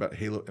excited about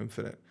Halo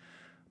Infinite.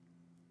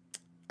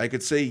 I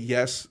could say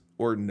yes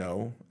or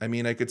no. I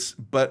mean,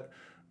 but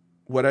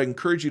what I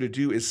encourage you to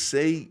do is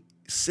say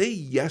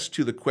yes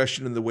to the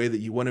question in the way that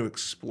you want to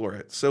explore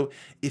it. So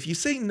if you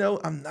say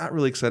no, I'm not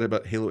really excited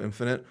about Halo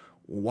Infinite,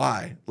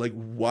 Why? Like,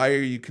 why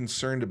are you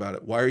concerned about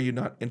it? Why are you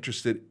not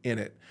interested in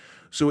it?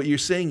 So what you're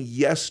saying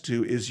yes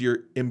to is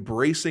you're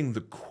embracing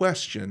the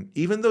question,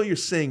 even though you're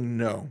saying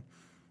no.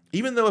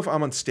 Even though if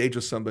I'm on stage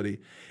with somebody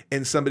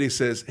and somebody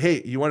says,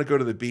 hey, you want to go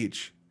to the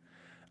beach?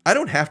 I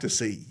don't have to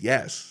say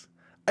yes.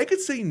 I could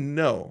say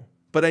no,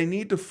 but I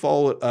need to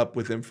follow it up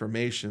with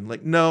information.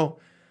 Like, no,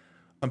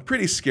 I'm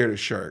pretty scared of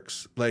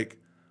sharks. Like,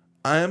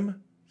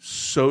 I'm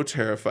so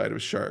terrified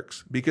of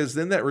sharks, because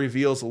then that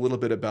reveals a little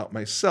bit about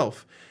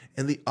myself.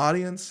 And the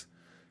audience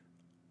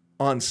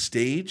on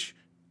stage,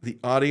 the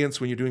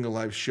audience when you're doing a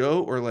live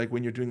show or like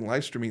when you're doing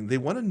live streaming, they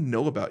want to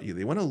know about you.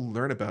 They want to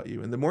learn about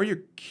you. And the more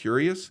you're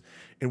curious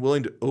and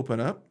willing to open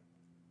up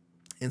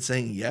and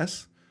saying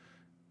yes,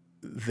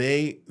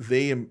 they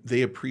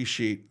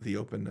appreciate the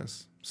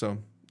openness. So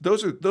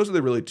those are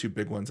the really two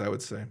big ones, I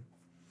would say.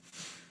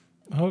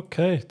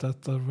 Okay,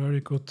 that are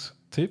very good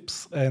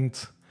tips. And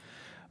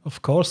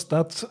of course,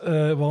 that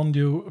one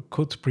you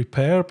could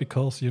prepare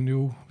because you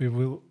knew we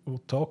will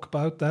talk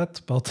about that.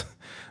 But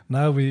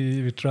now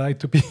we try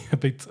to be a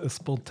bit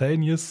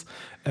spontaneous.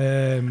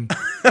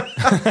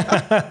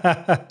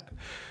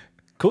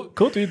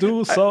 Could we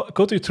do so?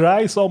 Could you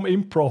try some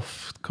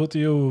improv? Could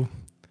you?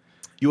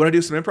 You want to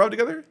do some improv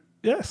together?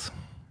 Yes.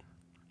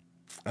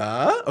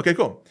 Okay,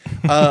 cool.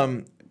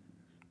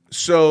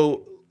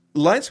 So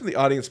lines from the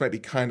audience might be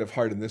kind of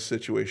hard in this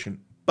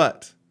situation,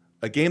 but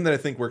a game that I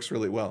think works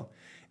really well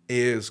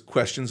is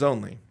questions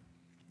only.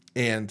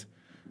 And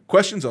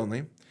questions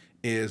only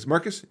is,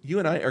 Marcus, you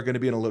and I are going to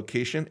be in a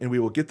location, and we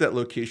will get that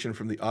location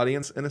from the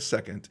audience in a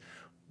second.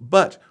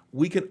 But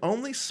we can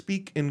only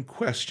speak in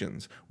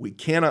questions. We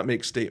cannot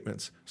make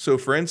statements. So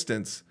for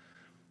instance,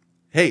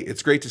 hey,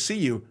 it's great to see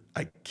you.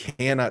 I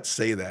cannot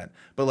say that.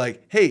 But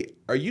like, hey,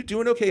 are you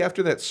doing okay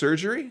after that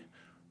surgery?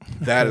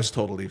 That is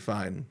totally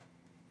fine.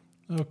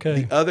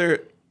 Okay. The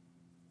other,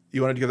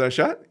 you want to give that a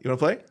shot? You want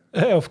to play?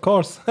 Yeah, of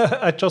course.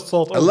 I just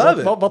thought, I love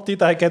it. What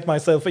did I get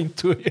myself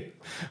into here?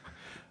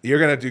 You're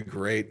going to do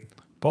great.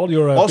 Paul,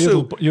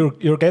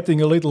 you're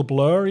getting a little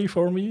blurry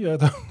for me. I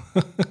don't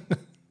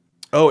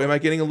Oh, am I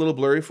getting a little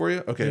blurry for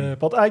you? Okay. Yeah,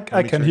 but I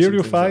can hear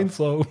you fine,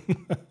 so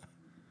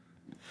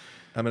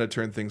I'm going to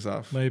turn things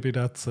off. maybe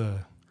that's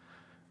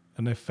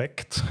an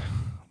effect.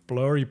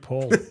 Blurry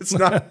Paul. It's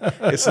not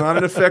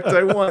an effect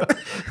I want.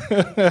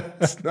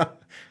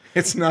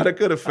 It's not a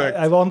good effect.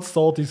 I once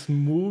saw this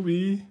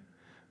movie,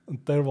 and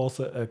there was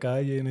a guy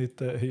in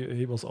it.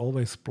 He was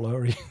always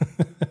blurry.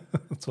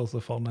 It was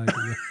a fun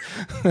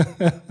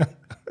idea.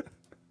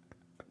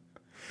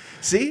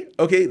 See?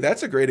 Okay,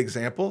 that's a great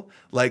example.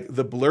 Like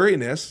the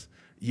blurriness,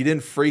 you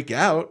didn't freak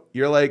out.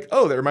 You're like,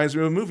 oh, that reminds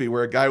me of a movie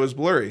where a guy was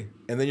blurry.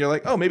 And then you're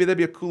like, oh, maybe that'd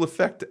be a cool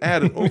effect to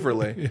add an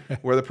overlay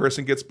where the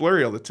person gets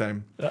blurry all the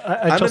time.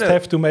 I just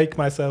have to make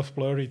myself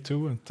blurry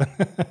too.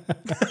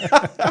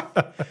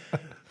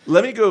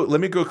 Let me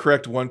go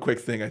correct one quick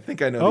thing. I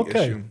think I know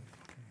the issue.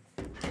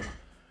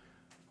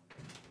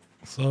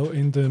 So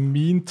in the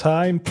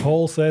meantime,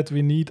 Paul said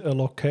we need a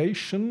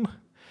location.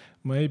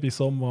 Maybe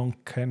someone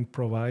can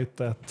provide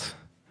that.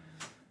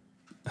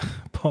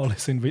 Paul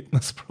is in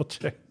witness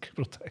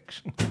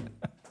protection.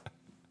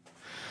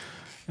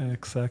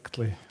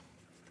 Exactly.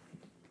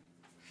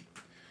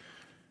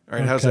 All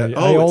right, how's that? Oh,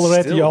 I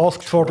already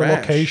asked for the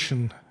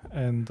location,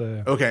 and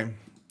okay,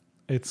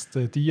 it's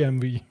the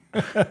DMV.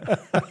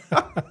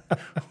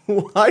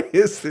 Why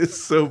is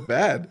this so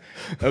bad?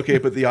 Okay,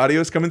 but the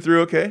audio is coming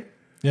through okay?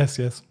 Yes.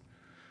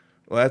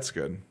 Well, that's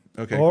good.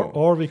 Okay,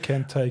 or we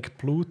can take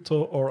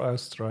Pluto or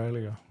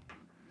Australia.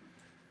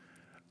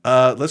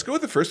 Let's go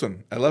with the first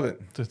one. I love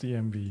it. The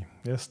DMV.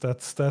 Yes,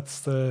 that's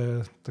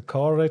the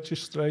car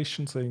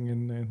registration thing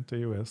in the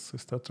US.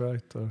 Is that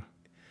right? Or?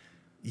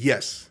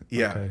 Yes.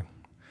 Yeah. Okay.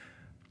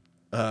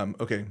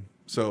 Okay.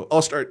 So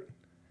I'll start.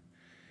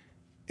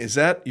 Is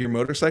that your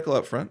motorcycle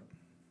up front?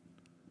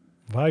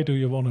 Why do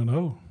you want to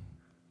know?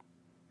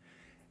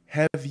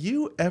 Have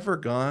you ever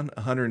gone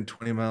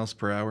 120 miles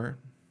per hour?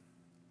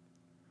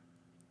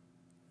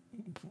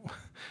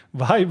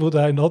 Why would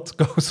I not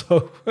go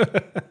so?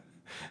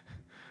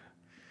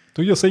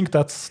 Do you think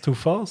that's too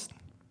fast?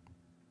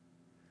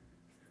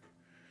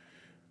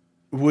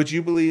 Would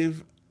you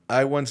believe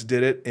I once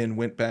did it and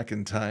went back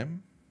in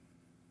time?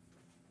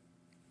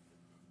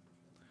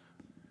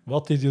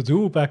 What did you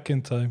do back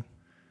in time?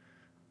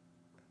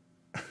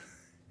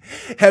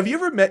 Have you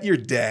ever met your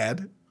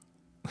dad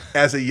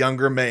as a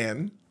younger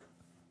man?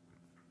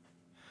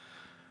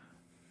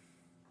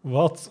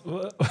 What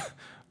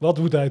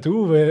would I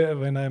do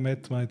when I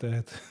met my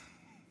dad?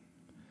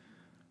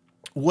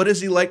 What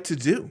does he like to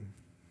do?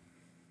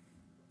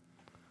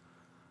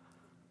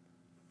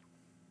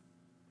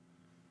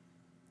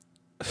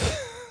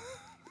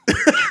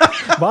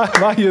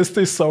 Why is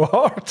this so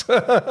hard?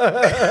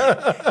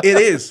 It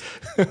is.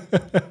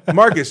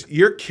 Marcus,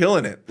 you're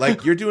killing it.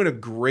 Like you're doing a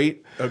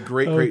great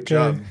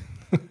job.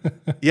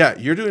 Yeah,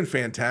 you're doing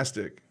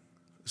fantastic.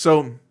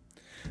 So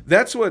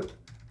that's what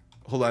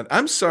hold on.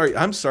 I'm sorry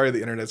the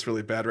internet's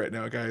really bad right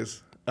now,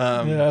 guys.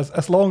 Yeah,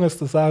 as long as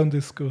the sound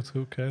is good,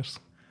 who cares?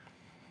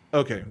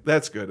 Okay,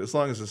 that's good. As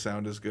long as the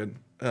sound is good.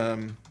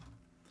 Hold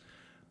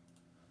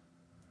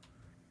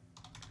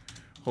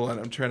on,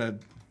 I'm trying to...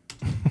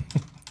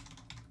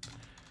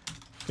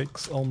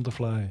 Fix on the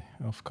fly,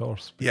 of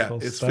course. Yeah,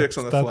 it's fix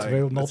on the fly.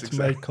 That will not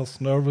make us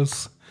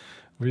nervous.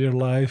 Real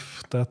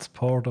life, that's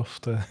part of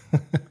the...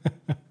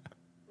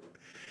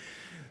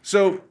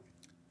 So,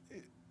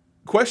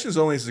 Questions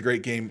Only is a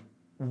great game.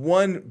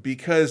 One,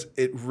 because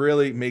it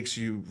really makes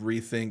you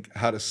rethink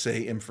how to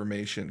say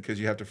information, because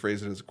you have to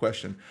phrase it as a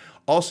question.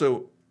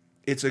 Also,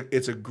 it's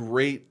a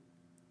great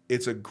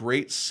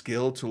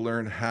skill to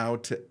learn how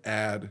to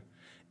add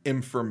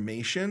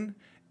information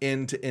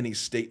into any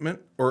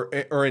statement or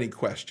any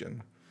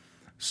question.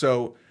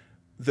 So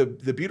the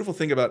beautiful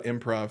thing about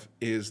improv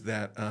is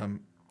that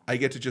I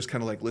get to just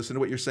kind of like listen to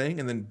what you're saying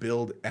and then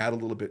add a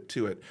little bit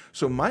to it.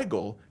 So my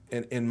goal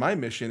and my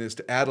mission is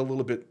to add a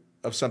little bit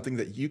of something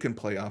that you can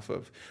play off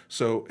of.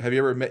 So have you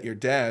ever met your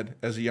dad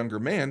as a younger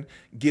man?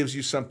 Gives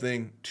you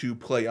something to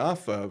play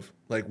off of.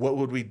 Like, what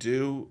would we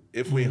do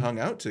if we hung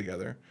out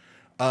together?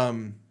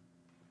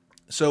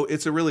 So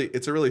it's a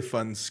really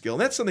fun skill.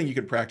 And that's something you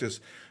can practice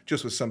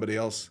just with somebody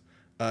else.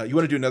 You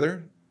want to do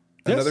another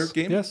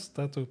game? Yes,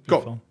 that would be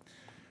fun.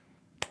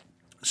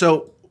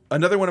 So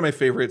another one of my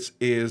favorites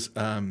is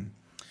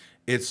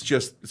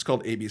it's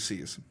called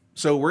ABCs.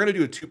 So we're going to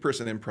do a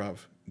 2-person improv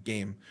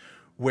game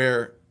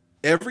where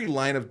every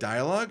line of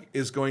dialogue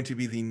is going to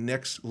be the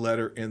next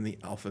letter in the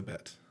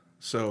alphabet.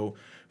 So,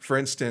 for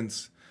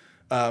instance,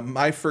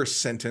 my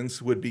first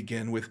sentence would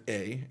begin with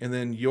A, and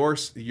then your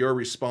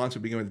response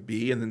would begin with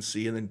B, and then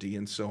C, and then D,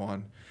 and so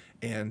on.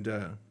 And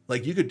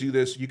like you could do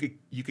this, you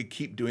could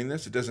keep doing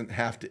this. It doesn't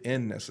have to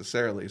end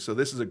necessarily. So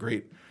this is a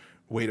great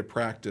way to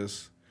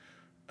practice.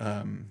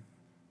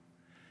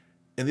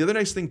 And the other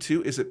nice thing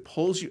too is it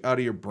pulls you out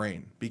of your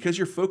brain. Because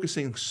you're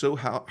focusing so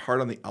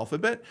hard on the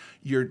alphabet,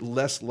 you're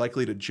less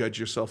likely to judge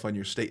yourself on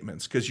your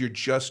statements because you're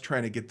just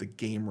trying to get the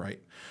game right.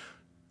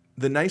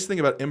 The nice thing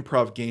about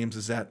improv games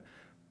is that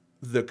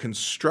the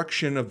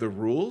construction of the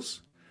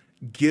rules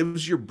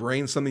gives your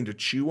brain something to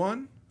chew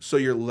on, so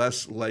you're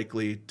less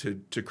likely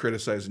to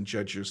criticize and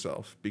judge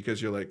yourself because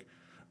you're like,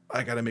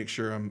 I got to make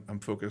sure I'm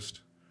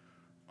focused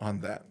on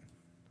that.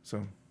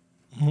 So,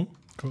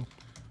 cool.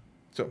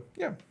 So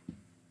yeah.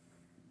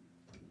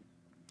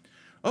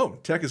 Oh,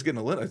 tech is getting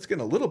a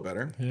little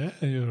better. Yeah,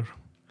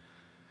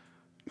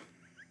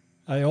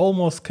 I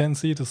almost can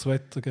see the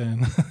sweat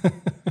again.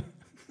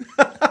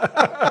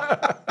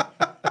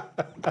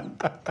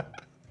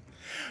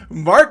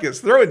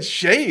 Marcus throwing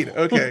shade.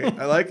 Okay,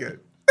 I like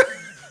it.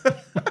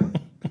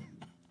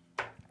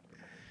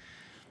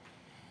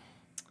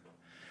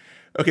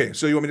 Okay,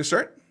 so you want me to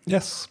start?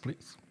 Yes,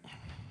 please.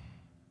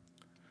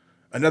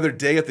 Another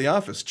day at the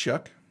office,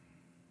 Chuck.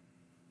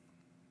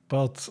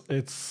 But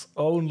it's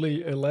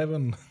only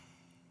 11.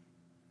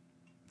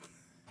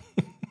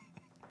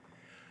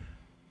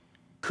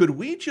 Could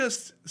we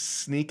just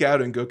sneak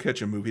out and go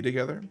catch a movie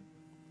together?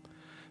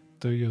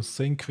 Do you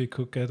think we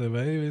could get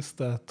away with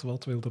that?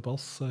 What will the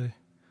boss say?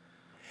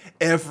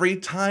 Every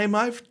time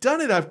I've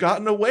done it, I've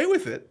gotten away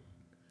with it.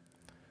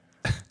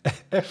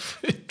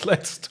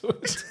 Let's do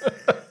it.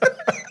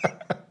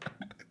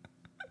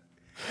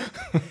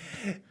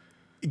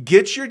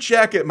 Get your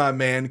jacket, my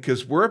man,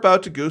 because we're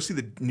about to go see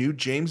the new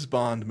James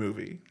Bond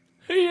movie.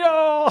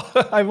 Yeah,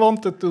 I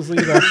wanted to see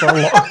that for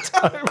a long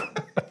time.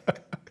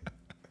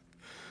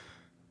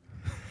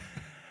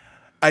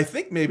 I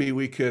think maybe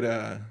we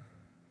could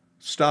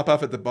stop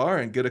off at the bar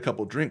and get a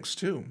couple drinks,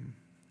 too.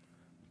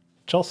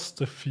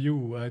 Just a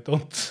few. I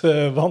don't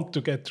want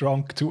to get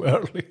drunk too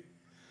early.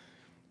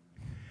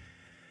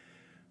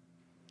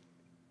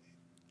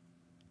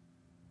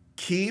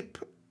 Keep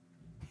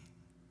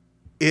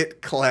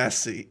it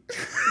classy.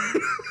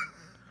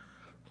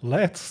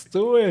 Let's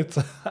do it.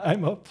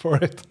 I'm up for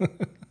it.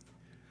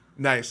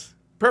 Nice.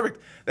 Perfect.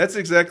 That's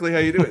exactly how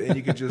you do it. And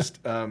you can just...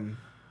 I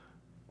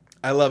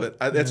love it.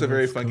 That's a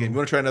very fun game. You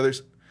want to try another?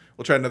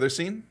 We'll try another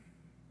scene?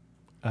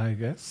 I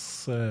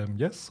guess.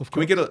 Yes, of course. Can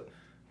we get an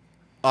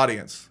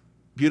audience?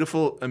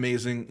 Beautiful,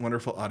 amazing,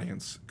 wonderful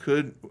audience.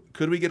 Could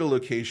we get a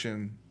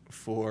location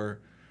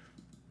for...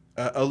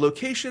 a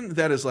location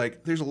that is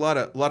like... There's a lot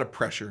of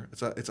pressure.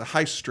 It's a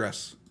high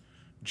stress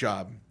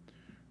job.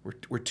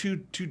 We're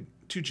two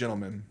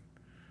gentlemen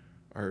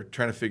are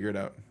trying to figure it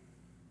out.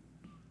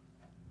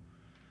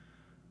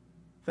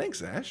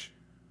 Thanks, Ash.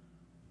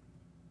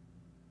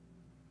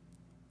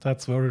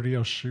 That's very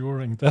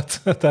reassuring.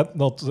 That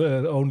not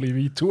only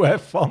we two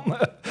have fun.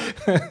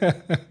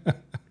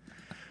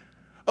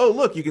 Oh,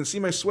 look, you can see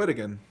my sweat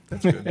again.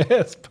 That's good.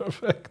 Yes,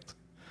 perfect.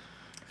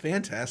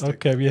 Fantastic.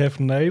 Okay, we have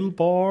nail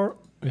bar,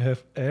 we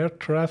have air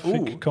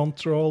traffic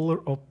controller,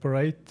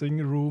 operating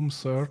room,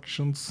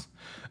 surgeons,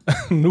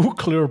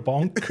 nuclear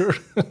bunker.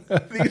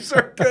 These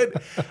are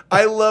good.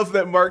 I love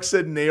that Mark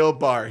said nail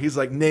bar. He's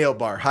like, nail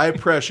bar, high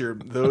pressure.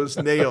 Those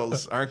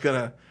nails aren't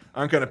gonna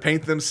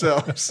paint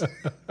themselves.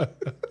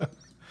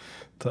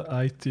 The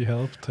IT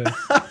help test.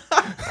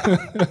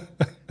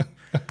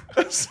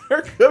 A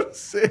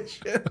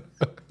circumcision.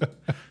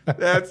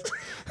 That's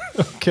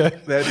Okay.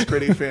 That's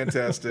pretty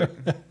fantastic.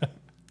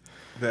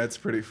 That's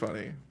pretty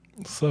funny.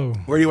 So,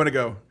 Where do you want to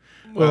go?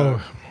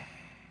 well,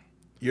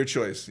 Your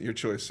choice,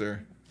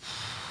 sir.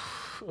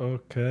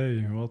 okay.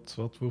 What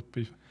would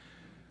be?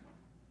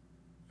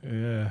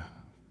 Yeah.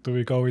 Do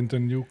we go in the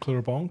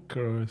nuclear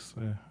bunker, or is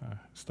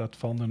that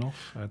fun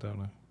enough? I don't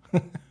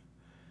know.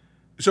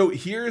 So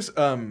here's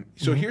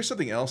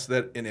something else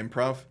that in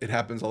improv it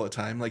happens all the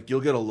time. Like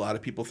you'll get a lot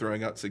of people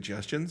throwing out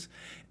suggestions,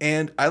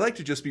 and I like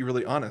to just be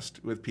really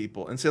honest with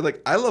people and say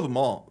like I love them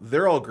all.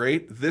 They're all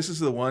great. This is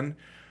the one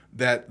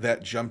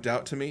that jumped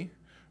out to me.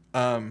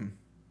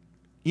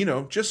 You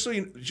know, just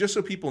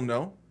so people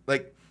know.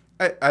 Like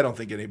I don't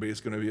think anybody's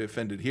going to be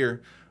offended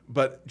here,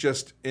 but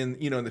just in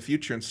in the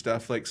future and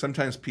stuff. Like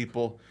sometimes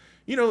people,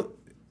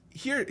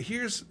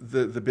 here's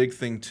the big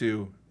thing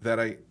too that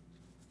I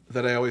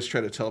always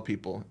try to tell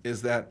people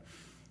is that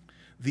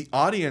the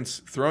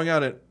audience throwing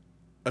out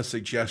a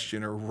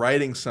suggestion or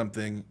writing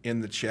something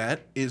in the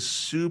chat is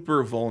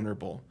super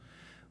vulnerable.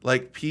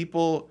 Like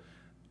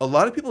a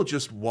lot of people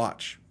just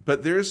watch,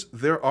 but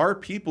there are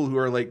people who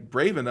are like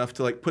brave enough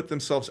to like put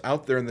themselves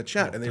out there in the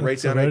chat and they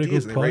write down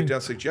ideas and they write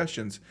down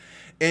suggestions.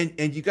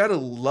 And you gotta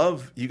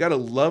love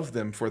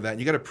them for that. And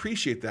you gotta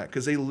appreciate that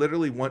because they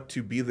literally want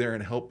to be there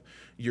and help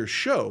your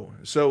show.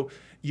 So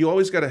you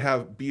always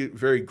gotta be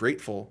very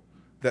grateful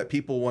that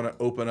people want to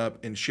open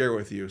up and share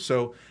with you.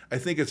 So I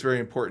think it's very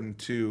important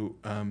to,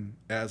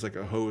 as like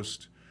a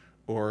host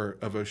or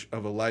of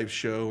a live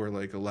show or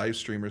like a live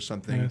stream or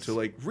something, to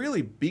like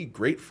really be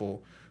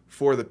grateful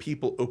for the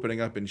people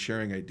opening up and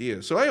sharing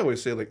ideas. So I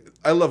always say like,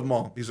 I love them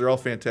all. These are all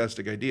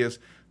fantastic ideas,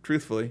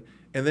 truthfully.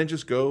 And then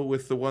just go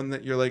with the one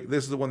that you're like,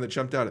 this is the one that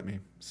jumped out at me.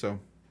 So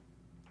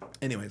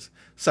anyways,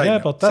 side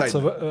note, but that's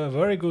a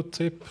very good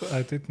tip.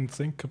 I didn't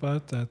think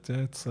about that.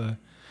 Yeah,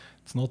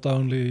 it's not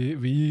only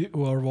we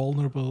who are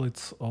vulnerable,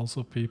 it's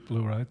also people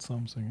who write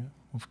something,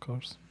 of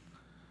course.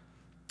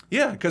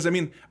 Yeah, because I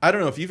mean, I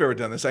don't know if you've ever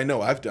done this. I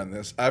know I've done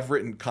this. I've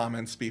written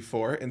comments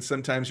before, and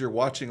sometimes you're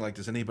watching, like,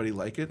 does anybody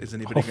like it? Is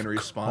anybody going to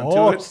respond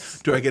to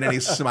it? Do I get any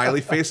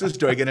smiley faces?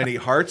 Do I get any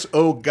hearts?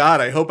 Oh,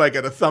 God, I hope I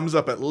get a thumbs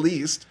up at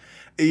least.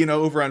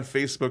 Over on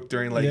Facebook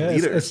during like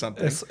Lita or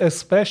something.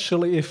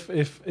 Especially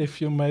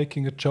if you're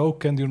making a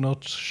joke and you're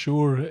not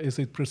sure is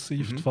it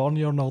perceived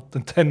funny or not,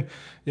 and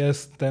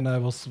then I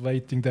was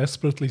waiting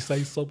desperately,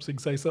 say something,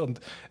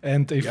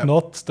 and if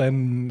not,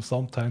 then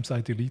sometimes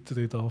I deleted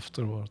it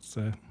afterwards.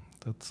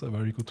 That's a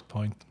very good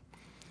point.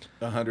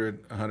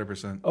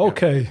 100%.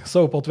 Okay,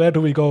 so but where do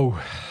we go?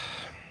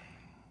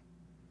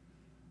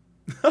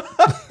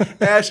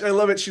 Ash, I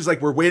love it. She's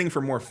like, we're waiting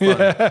for more fun.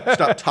 Yeah.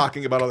 Stop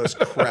talking about all this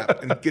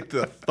crap and get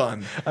to the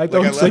fun. I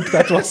don't think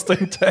that was the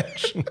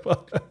intention.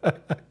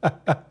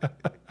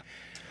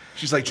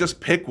 She's like, just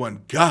pick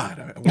one.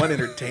 God, I want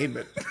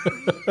entertainment.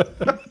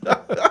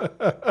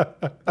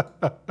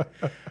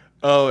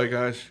 Oh my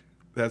gosh,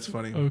 that's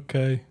funny.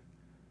 Okay.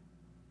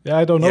 Yeah,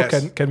 I don't know.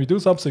 Yes. Can we do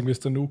something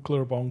with the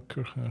nuclear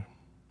bunker?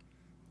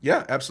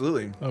 Yeah,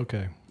 absolutely.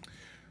 Okay.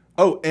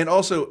 Oh, and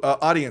also,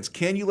 audience,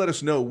 can you let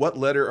us know what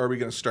letter are we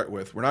going to start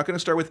with? We're not going to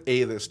start with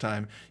A this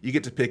time. You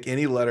get to pick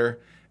any letter,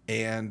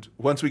 and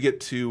once we get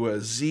to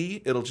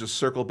Z, it'll just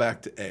circle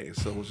back to A.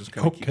 So we'll just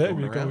kind of keep going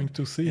we're going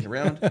to C. And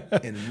around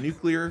in a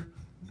nuclear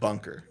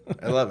bunker.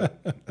 I love it.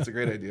 That's a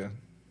great idea.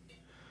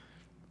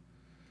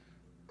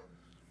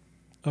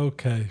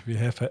 Okay, we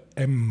have a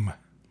M.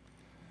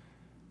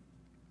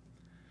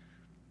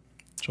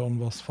 John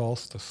was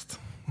fastest.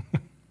 Do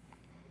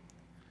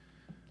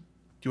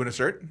you want to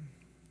start?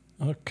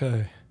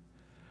 Okay.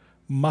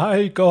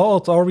 My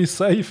God, are we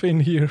safe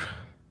in here?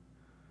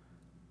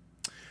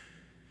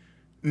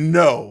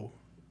 No.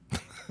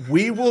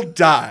 We will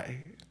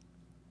die.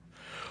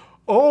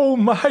 Oh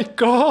my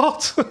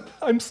God,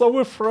 I'm so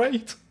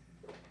afraid.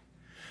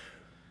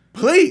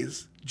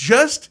 Please,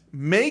 just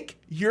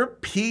make your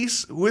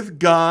peace with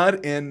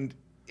God, and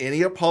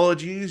any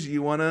apologies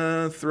you want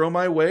to throw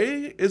my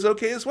way is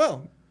okay as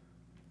well.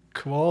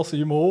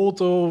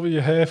 Quasimodo, we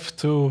have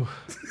to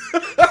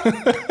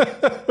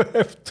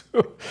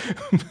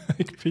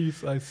make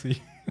peace, I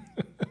see.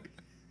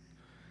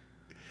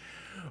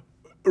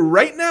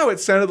 Right now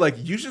it sounded like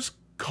you just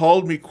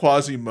called me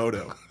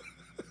Quasimodo.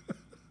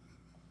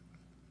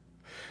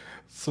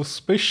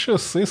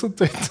 Suspicious, isn't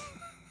it?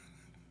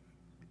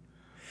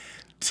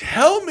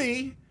 Tell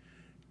me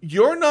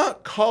you're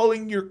not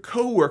calling your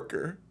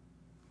coworker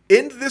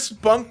in this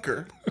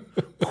bunker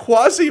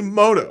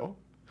Quasimodo.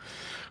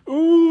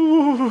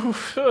 Ooh,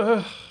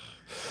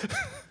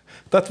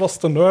 that was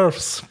the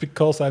nerves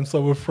because I'm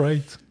so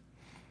afraid.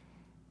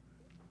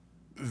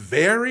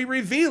 Very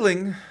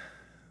revealing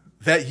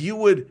that you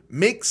would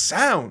make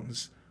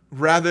sounds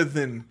rather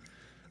than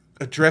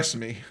address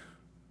me.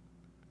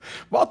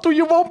 What do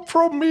you want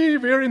from me?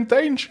 We're in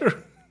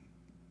danger.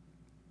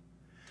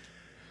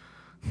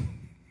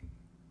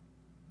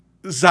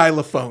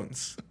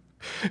 Xylophones.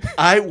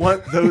 I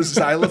want those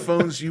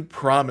xylophones you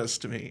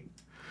promised me.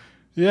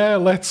 Yeah,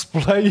 let's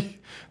play.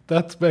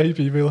 That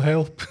maybe will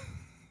help.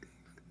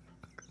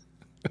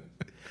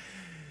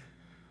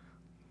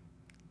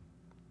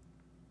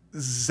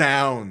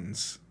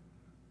 Zounds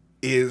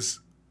is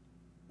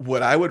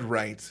what I would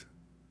write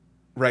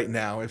right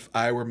now if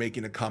I were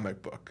making a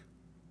comic book.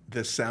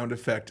 The sound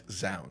effect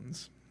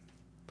zounds.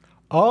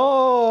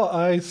 Oh,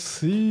 I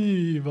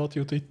see what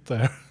you did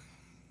there.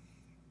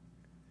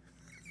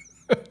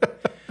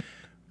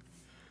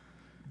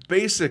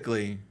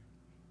 Basically,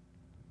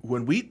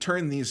 when we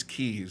turn these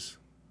keys,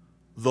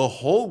 the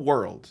whole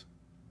world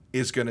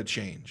is going to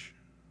change.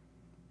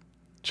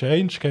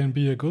 Change can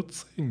be a good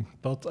thing,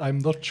 but I'm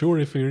not sure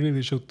if we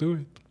really should do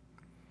it.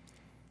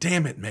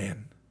 Damn it,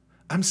 man.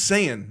 I'm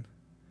saying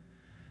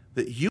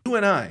that you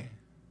and I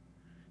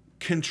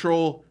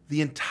control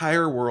the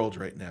entire world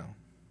right now.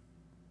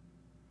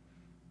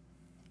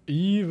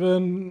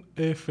 Even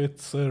if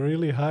it's a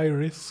really high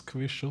risk,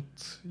 we should.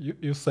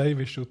 You say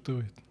we should do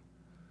it.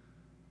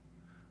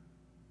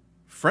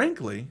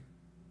 Frankly,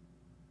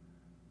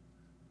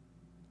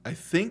 I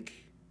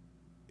think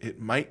it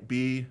might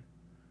be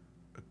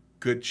a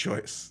good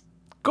choice.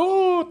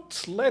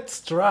 Good,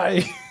 let's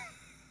try.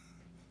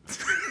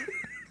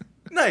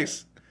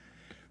 Nice.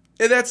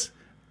 And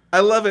I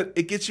love it.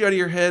 It gets you out of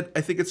your head.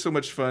 I think it's so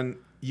much fun.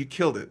 You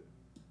killed it.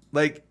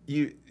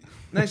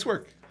 Nice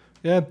work.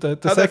 Yeah,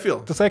 how'd that feel?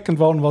 The second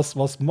one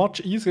was much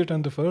easier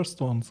than the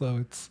first one.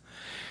 So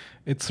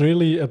it's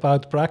really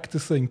about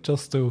practicing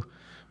just to,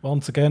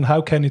 once again,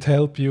 how can it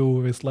help you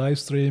with live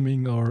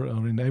streaming or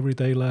in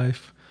everyday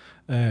life?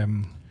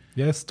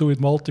 Yes, do it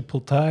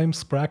multiple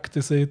times,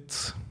 practice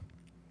it.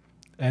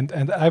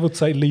 And I would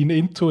say lean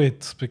into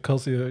it,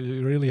 because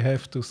you really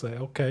have to say,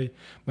 okay,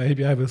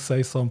 maybe I will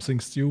say something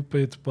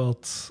stupid,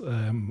 but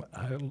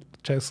I'll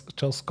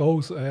just go,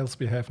 else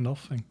we have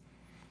nothing.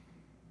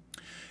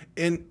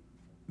 And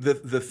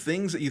the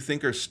things that you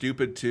think are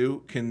stupid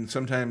too can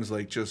sometimes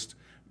just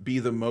be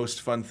the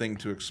most fun thing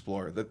to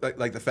explore.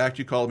 Like the fact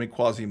you called me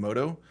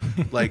Quasimodo,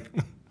 like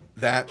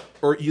that,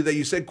 or that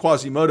you said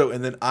Quasimodo,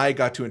 and then I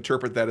got to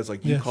interpret that as you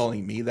Yes.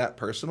 calling me that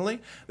personally.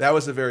 That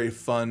was a very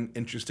fun,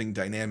 interesting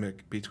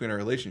dynamic between our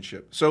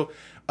relationship. So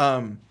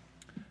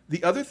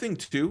the other thing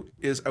too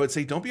is I would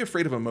say don't be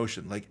afraid of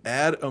emotion.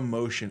 Add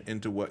emotion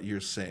into what you're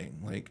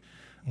saying.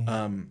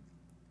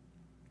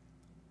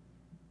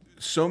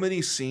 So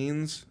many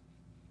scenes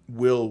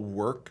will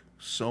work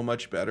so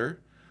much better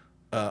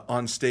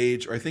on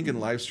stage, or I think in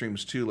live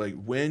streams too,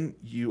 when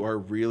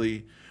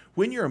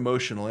you're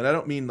emotional, and I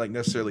don't mean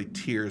necessarily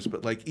tears,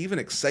 but even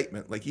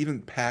excitement,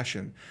 even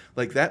passion,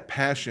 that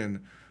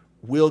passion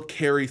will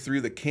carry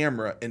through the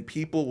camera, and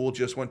people will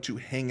just want to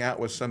hang out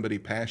with somebody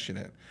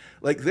passionate.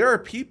 There are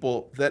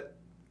people that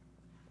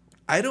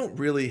I don't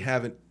really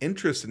have an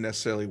interest in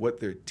necessarily what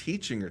they're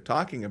teaching or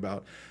talking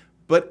about,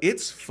 but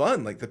it's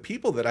fun. The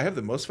people that I have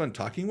the most fun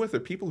talking with are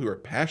people who are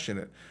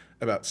passionate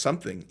about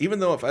something. Even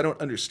though if I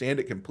don't understand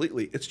it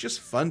completely, it's just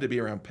fun to be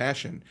around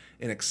passion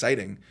and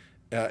excitement.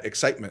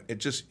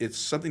 It's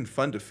something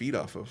fun to feed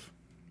off of.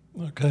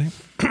 Okay.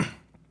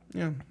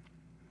 Yeah.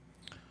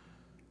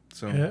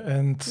 So.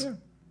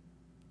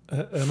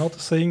 Another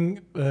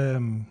thing,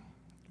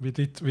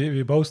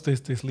 we both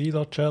did this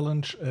leader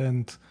challenge,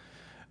 and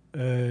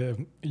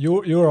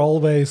you're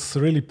always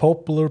really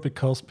popular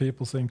because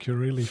people think you're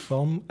really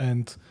fun,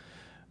 and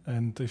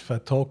if I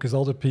talk with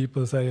other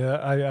people, say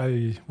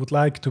I would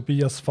like to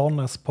be as fun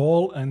as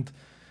Paul, and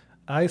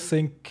I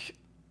think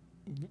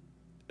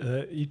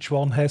each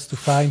one has to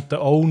find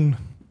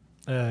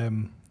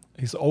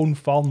his own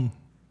fun,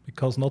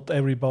 because not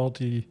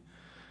everybody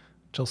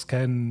just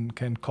can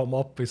come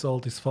up with all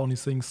these funny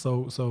things.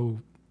 So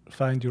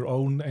find your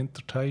own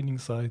entertaining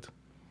side.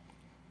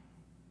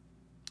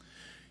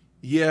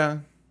 Yeah,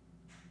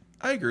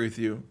 I agree with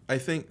you. I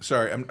think.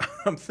 Sorry,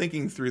 I'm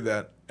thinking through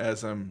that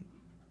as I'm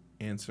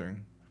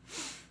answering.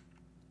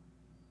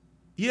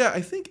 Yeah,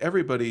 I think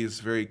everybody is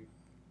very.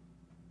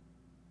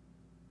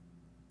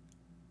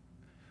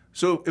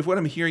 So if what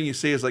I'm hearing you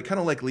say is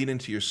kind of lean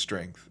into your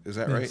strength, is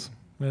that right?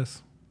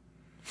 Yes.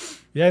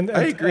 Yeah, and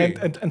I agree.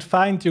 And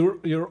find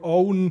your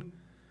own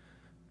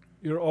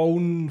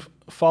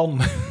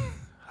fun.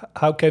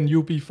 How can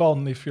you be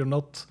fun if you're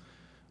not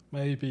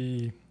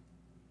maybe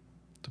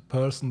the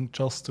person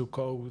just to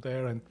go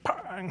there and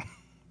bang?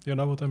 You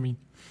know what I mean?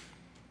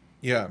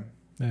 Yeah.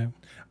 Yeah.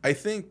 I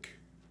think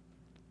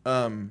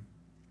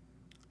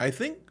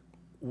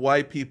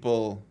why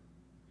people,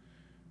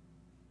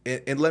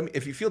 and let me,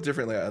 if you feel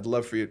differently, I'd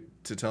love for you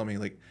to tell me.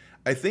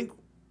 I think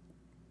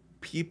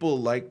people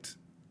liked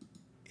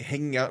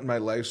hanging out in my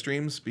live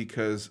streams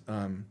because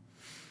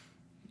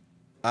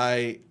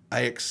I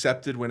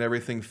accepted when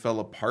everything fell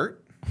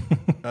apart.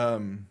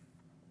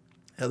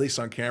 At least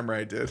on camera,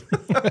 I did.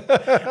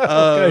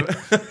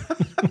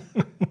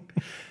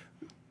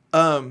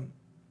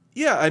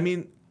 Yeah, I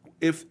mean,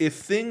 if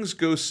things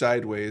go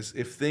sideways,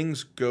 if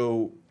things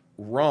go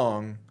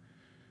wrong,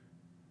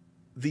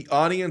 the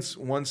audience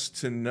wants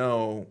to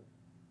know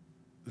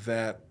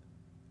that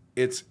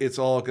it's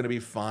all going to be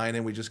fine,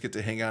 and we just get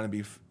to hang out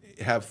and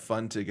have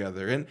fun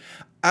together. And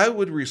I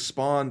would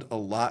respond a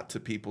lot to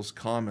people's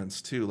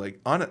comments too.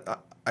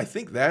 I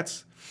think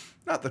that's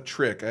not the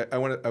trick. I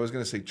was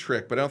going to say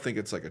trick, but I don't think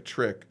it's a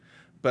trick.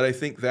 but I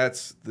think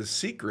that's the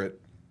secret.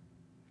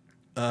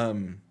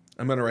 I'm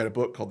going to write a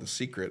book called The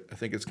Secret. I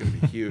think it's going to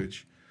be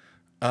huge.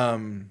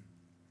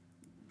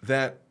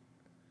 That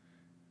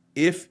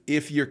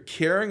if you're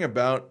caring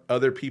about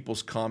other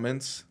people's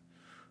comments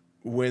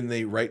when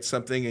they write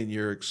something and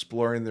you're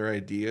exploring their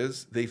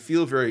ideas, they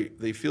feel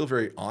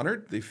very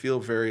honored. They feel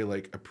very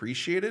like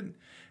appreciated.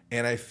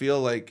 And I feel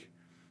like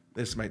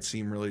this might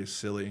seem really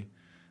silly.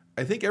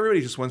 I think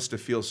everybody just wants to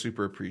feel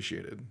super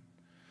appreciated.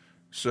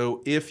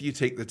 So if you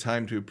take the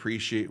time to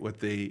appreciate what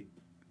they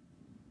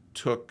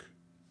took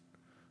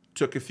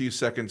a few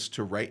seconds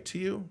to write to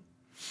you,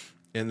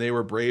 and they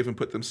were brave and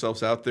put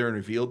themselves out there and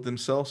revealed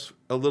themselves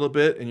a little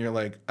bit, and you're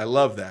like, I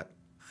love that.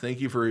 Thank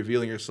you for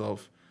revealing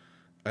yourself.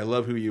 I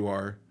love who you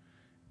are.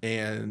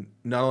 And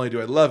not only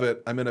do I love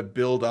it, I'm going to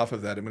build off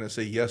of that. I'm going to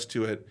say yes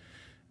to it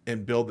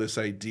and build this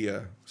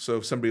idea. So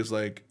if somebody's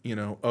like, you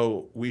know,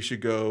 oh, we should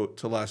go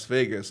to Las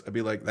Vegas, I'd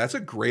be like, that's a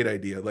great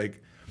idea.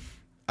 Like,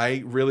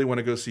 I really want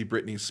to go see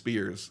Britney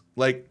Spears.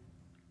 Like,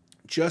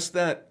 just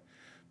that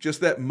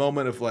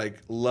moment of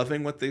like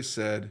loving what they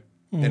said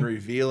and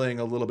revealing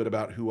a little bit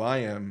about who I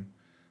am,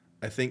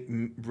 I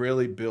think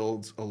really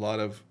builds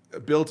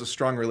a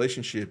strong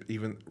relationship,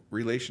 even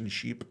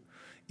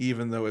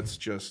though it's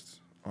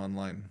just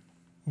online.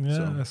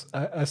 Yeah, So.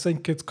 I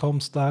think it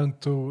comes down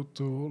to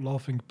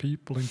loving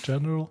people in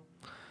general,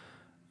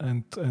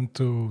 and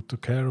to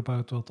care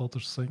about what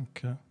others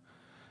think. Yeah.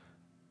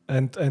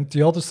 And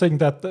the other thing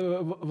that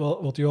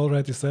what you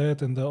already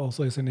said, and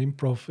also is in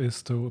improv,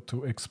 is to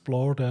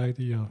explore the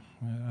idea.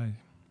 I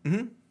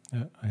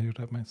hear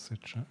that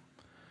message.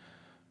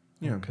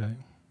 Yeah. Okay.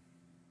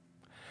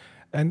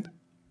 And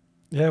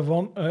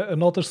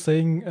another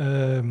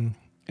thing.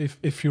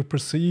 If you're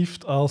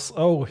perceived as,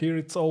 oh, here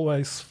it's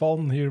always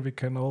fun, here we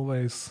can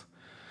always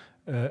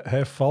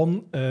have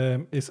fun,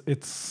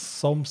 it's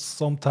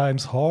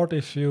sometimes hard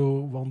if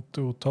you want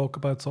to talk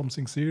about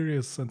something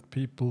serious and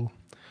people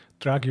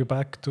drag you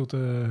back to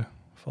the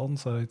fun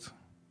side.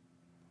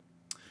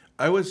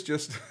 I was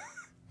just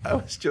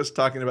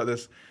talking about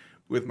this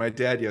with my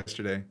dad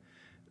yesterday,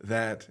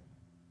 that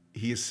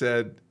he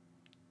said,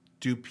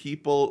 do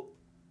people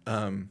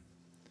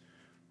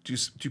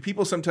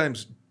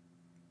sometimes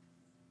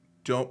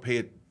do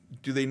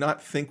they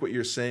not think what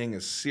you're saying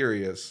is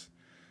serious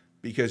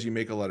because you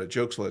make a lot of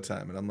jokes all the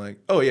time? And I'm like,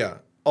 oh yeah,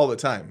 all the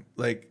time.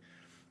 Like,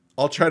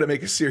 I'll try to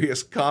make a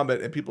serious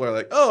comment and people are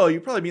like, oh, you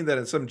probably mean that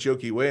in some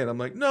jokey way. And I'm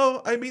like,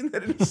 no, I mean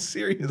that in a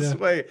serious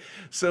way.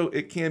 So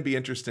it can be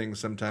interesting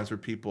sometimes where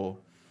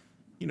people,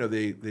 you know,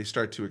 they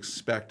start to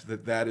expect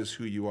that is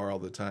who you are all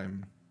the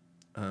time.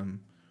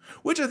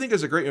 Which I think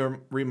is a great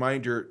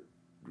reminder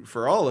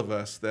for all of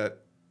us that,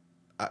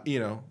 you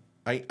know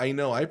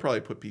I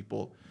probably put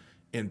people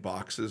in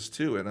boxes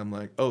too, and I'm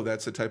like, oh,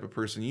 that's the type of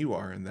person you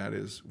are, and that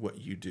is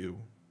what you do.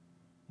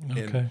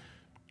 Okay. And,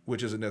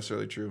 which isn't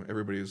necessarily true.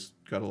 Everybody's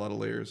got a lot of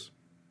layers.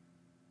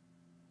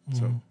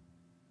 So.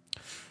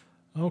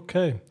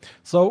 Okay.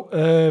 So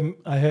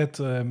I had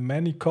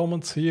many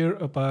comments here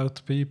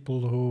about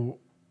people who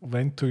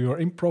went to your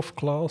improv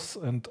class,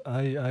 and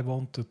I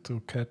wanted to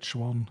catch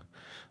one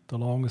the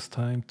longest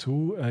time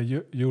too.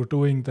 You're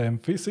doing them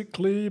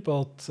physically,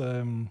 but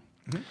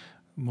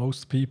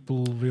most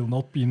people will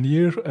not be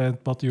near,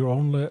 but you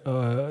only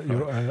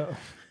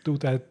do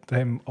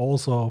them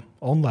also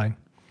online.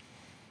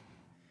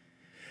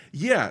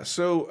 Yeah,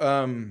 so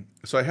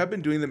I have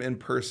been doing them in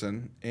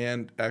person,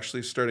 and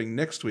actually starting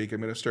next week,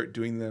 I'm going to start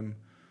doing them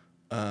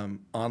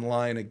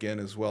online again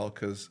as well,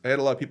 because I had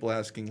a lot of people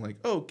asking like,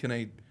 oh, can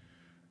I,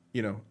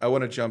 I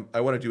want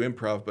to do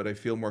improv, but I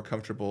feel more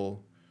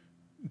comfortable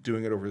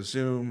doing it over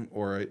Zoom,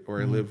 or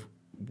I live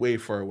way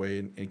far away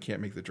and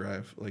can't make the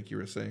drive, like you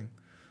were saying.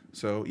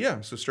 So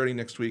yeah, so starting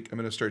next week, I'm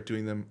going to start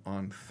doing them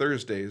on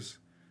Thursdays.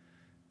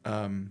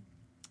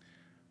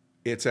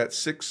 It's at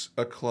 6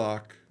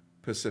 o'clock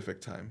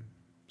Pacific time.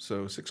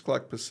 So 6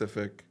 o'clock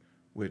Pacific,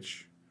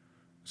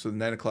 so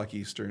 9 o'clock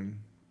Eastern.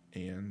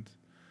 And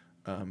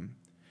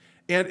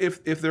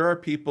if there are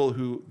people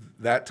who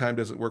that time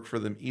doesn't work for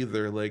them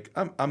either, like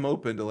I'm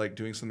open to like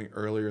doing something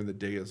earlier in the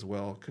day as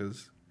well,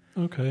 because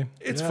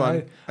it's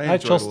fun. I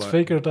just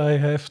figured I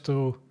have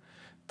to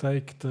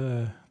take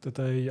the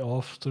day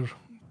after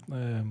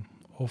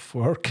off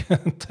work,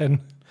 and then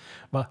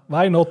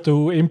why not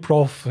do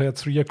improv at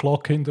 3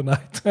 o'clock in the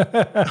night?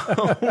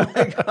 Oh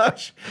my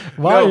gosh!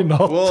 Why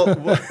not?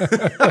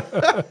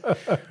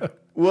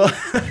 Well,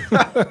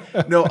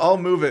 no, I'll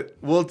move it.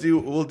 We'll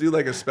do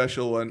like a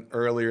special one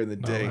earlier in the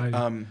day.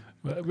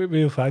 We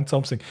will find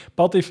something.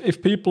 But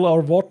if people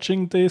are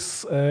watching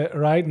this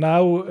right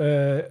now,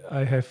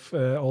 I have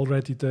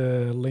already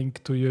the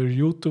link to your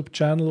YouTube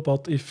channel.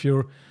 But if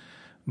you're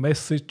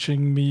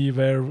messaging me,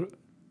 where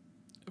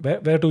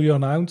do you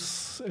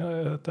announce?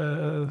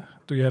 Do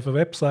you have a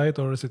website,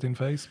 or is it in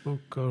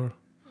Facebook? Or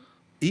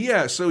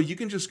yeah, so you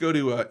can just go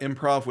to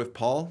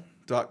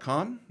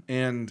improvwithpaul.com,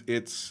 and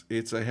I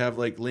have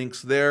like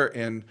links there,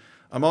 and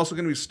I'm also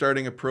going to be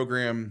starting a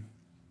program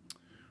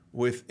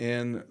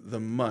within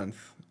the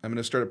month. I'm going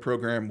to start a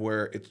program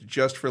where it's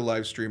just for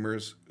live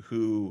streamers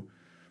who,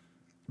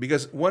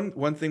 because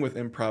one thing with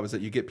improv is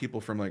that you get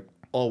people from like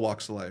all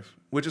walks of life,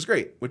 which is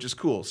great, which is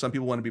cool. Some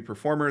people want to be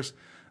performers,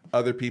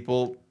 other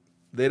people,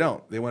 they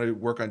don't. They want to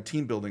work on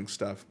team building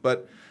stuff.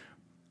 But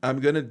I'm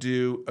going to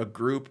do a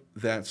group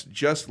that's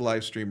just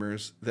live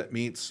streamers that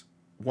meets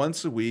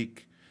once a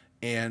week,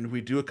 and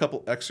we do a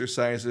couple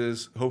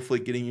exercises, hopefully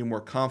getting you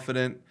more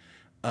confident.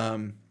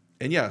 And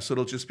yeah, so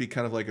it'll just be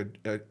kind of like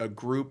a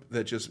group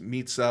that just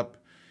meets up,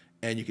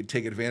 and you can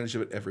take advantage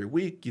of it every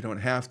week. You don't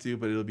have to,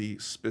 but it'll be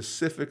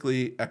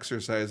specifically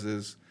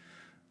exercises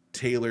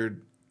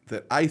tailored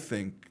that I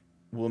think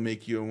will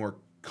make you a more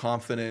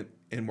confident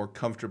and more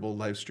comfortable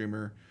live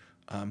streamer,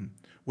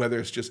 whether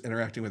it's just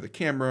interacting with the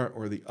camera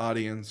or the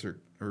audience or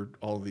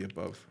all of the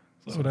above.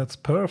 So that's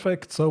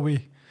perfect. So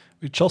we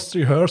just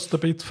rehearsed a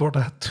bit for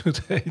that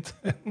today.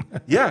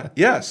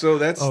 yeah. So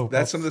that's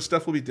some of the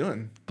stuff we'll be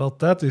doing. But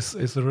that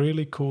is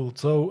really cool.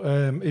 So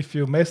if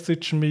you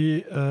message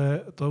me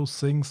those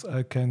things,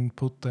 I can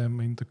put them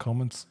in the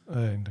comments,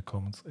 in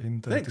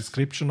the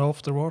description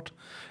afterward.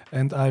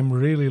 And I'm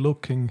really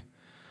looking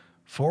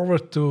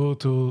forward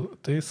to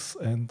this,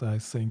 and I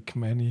think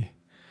many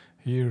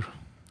here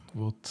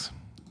would.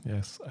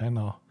 Yes,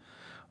 Anna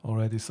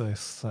already says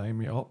sign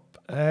me up,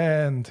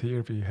 and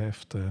here we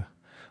have the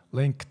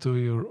link to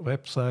your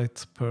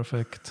website.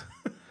 Perfect.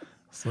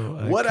 So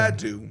what I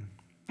do.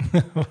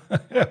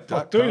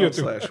 What do you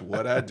do?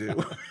 /what I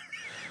do.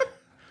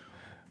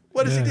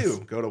 What does he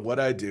do? Go to what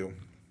I do.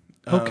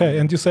 Okay,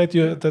 and you said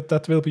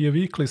that will be a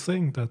weekly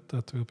thing.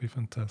 That will be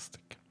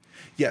fantastic.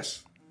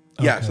 Yes.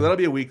 Yeah, okay. So that'll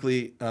be a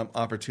weekly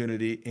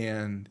opportunity,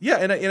 and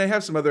I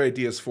have some other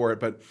ideas for it,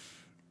 but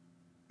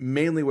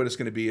mainly what it's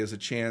going to be is a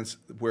chance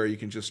where you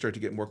can just start to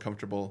get more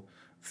comfortable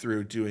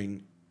through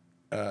doing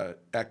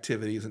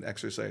activities and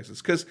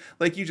exercises. Because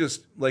like you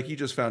just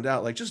found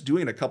out, like just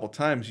doing it a couple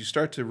times, you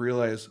start to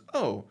realize,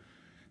 oh,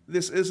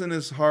 this isn't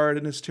as hard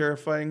and as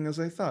terrifying as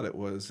I thought it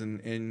was,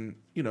 and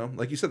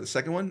like you said, the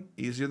second one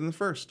easier than the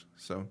first.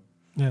 So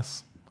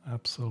yes,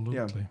 absolutely.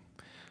 Yeah.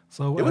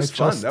 So it was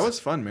fun. That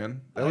was fun,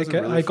 man.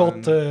 I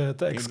got the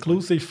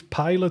exclusive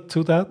pilot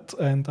to that,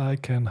 and I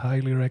can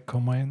highly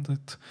recommend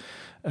it.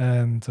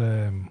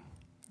 And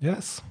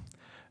yes,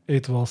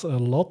 it was a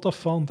lot of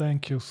fun.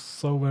 Thank you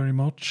so very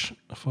much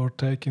for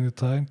taking the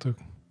time to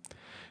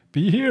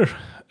be here.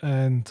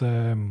 And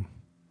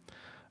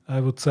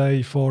I would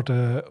say for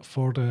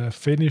the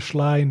finish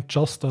line,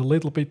 just a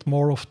little bit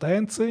more of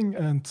dancing,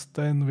 and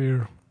then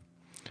we're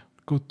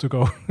good to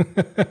go.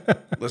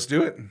 Let's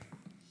do it.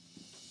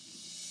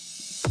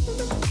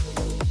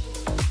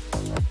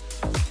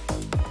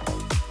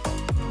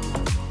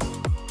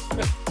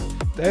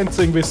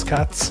 Dancing with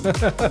cats.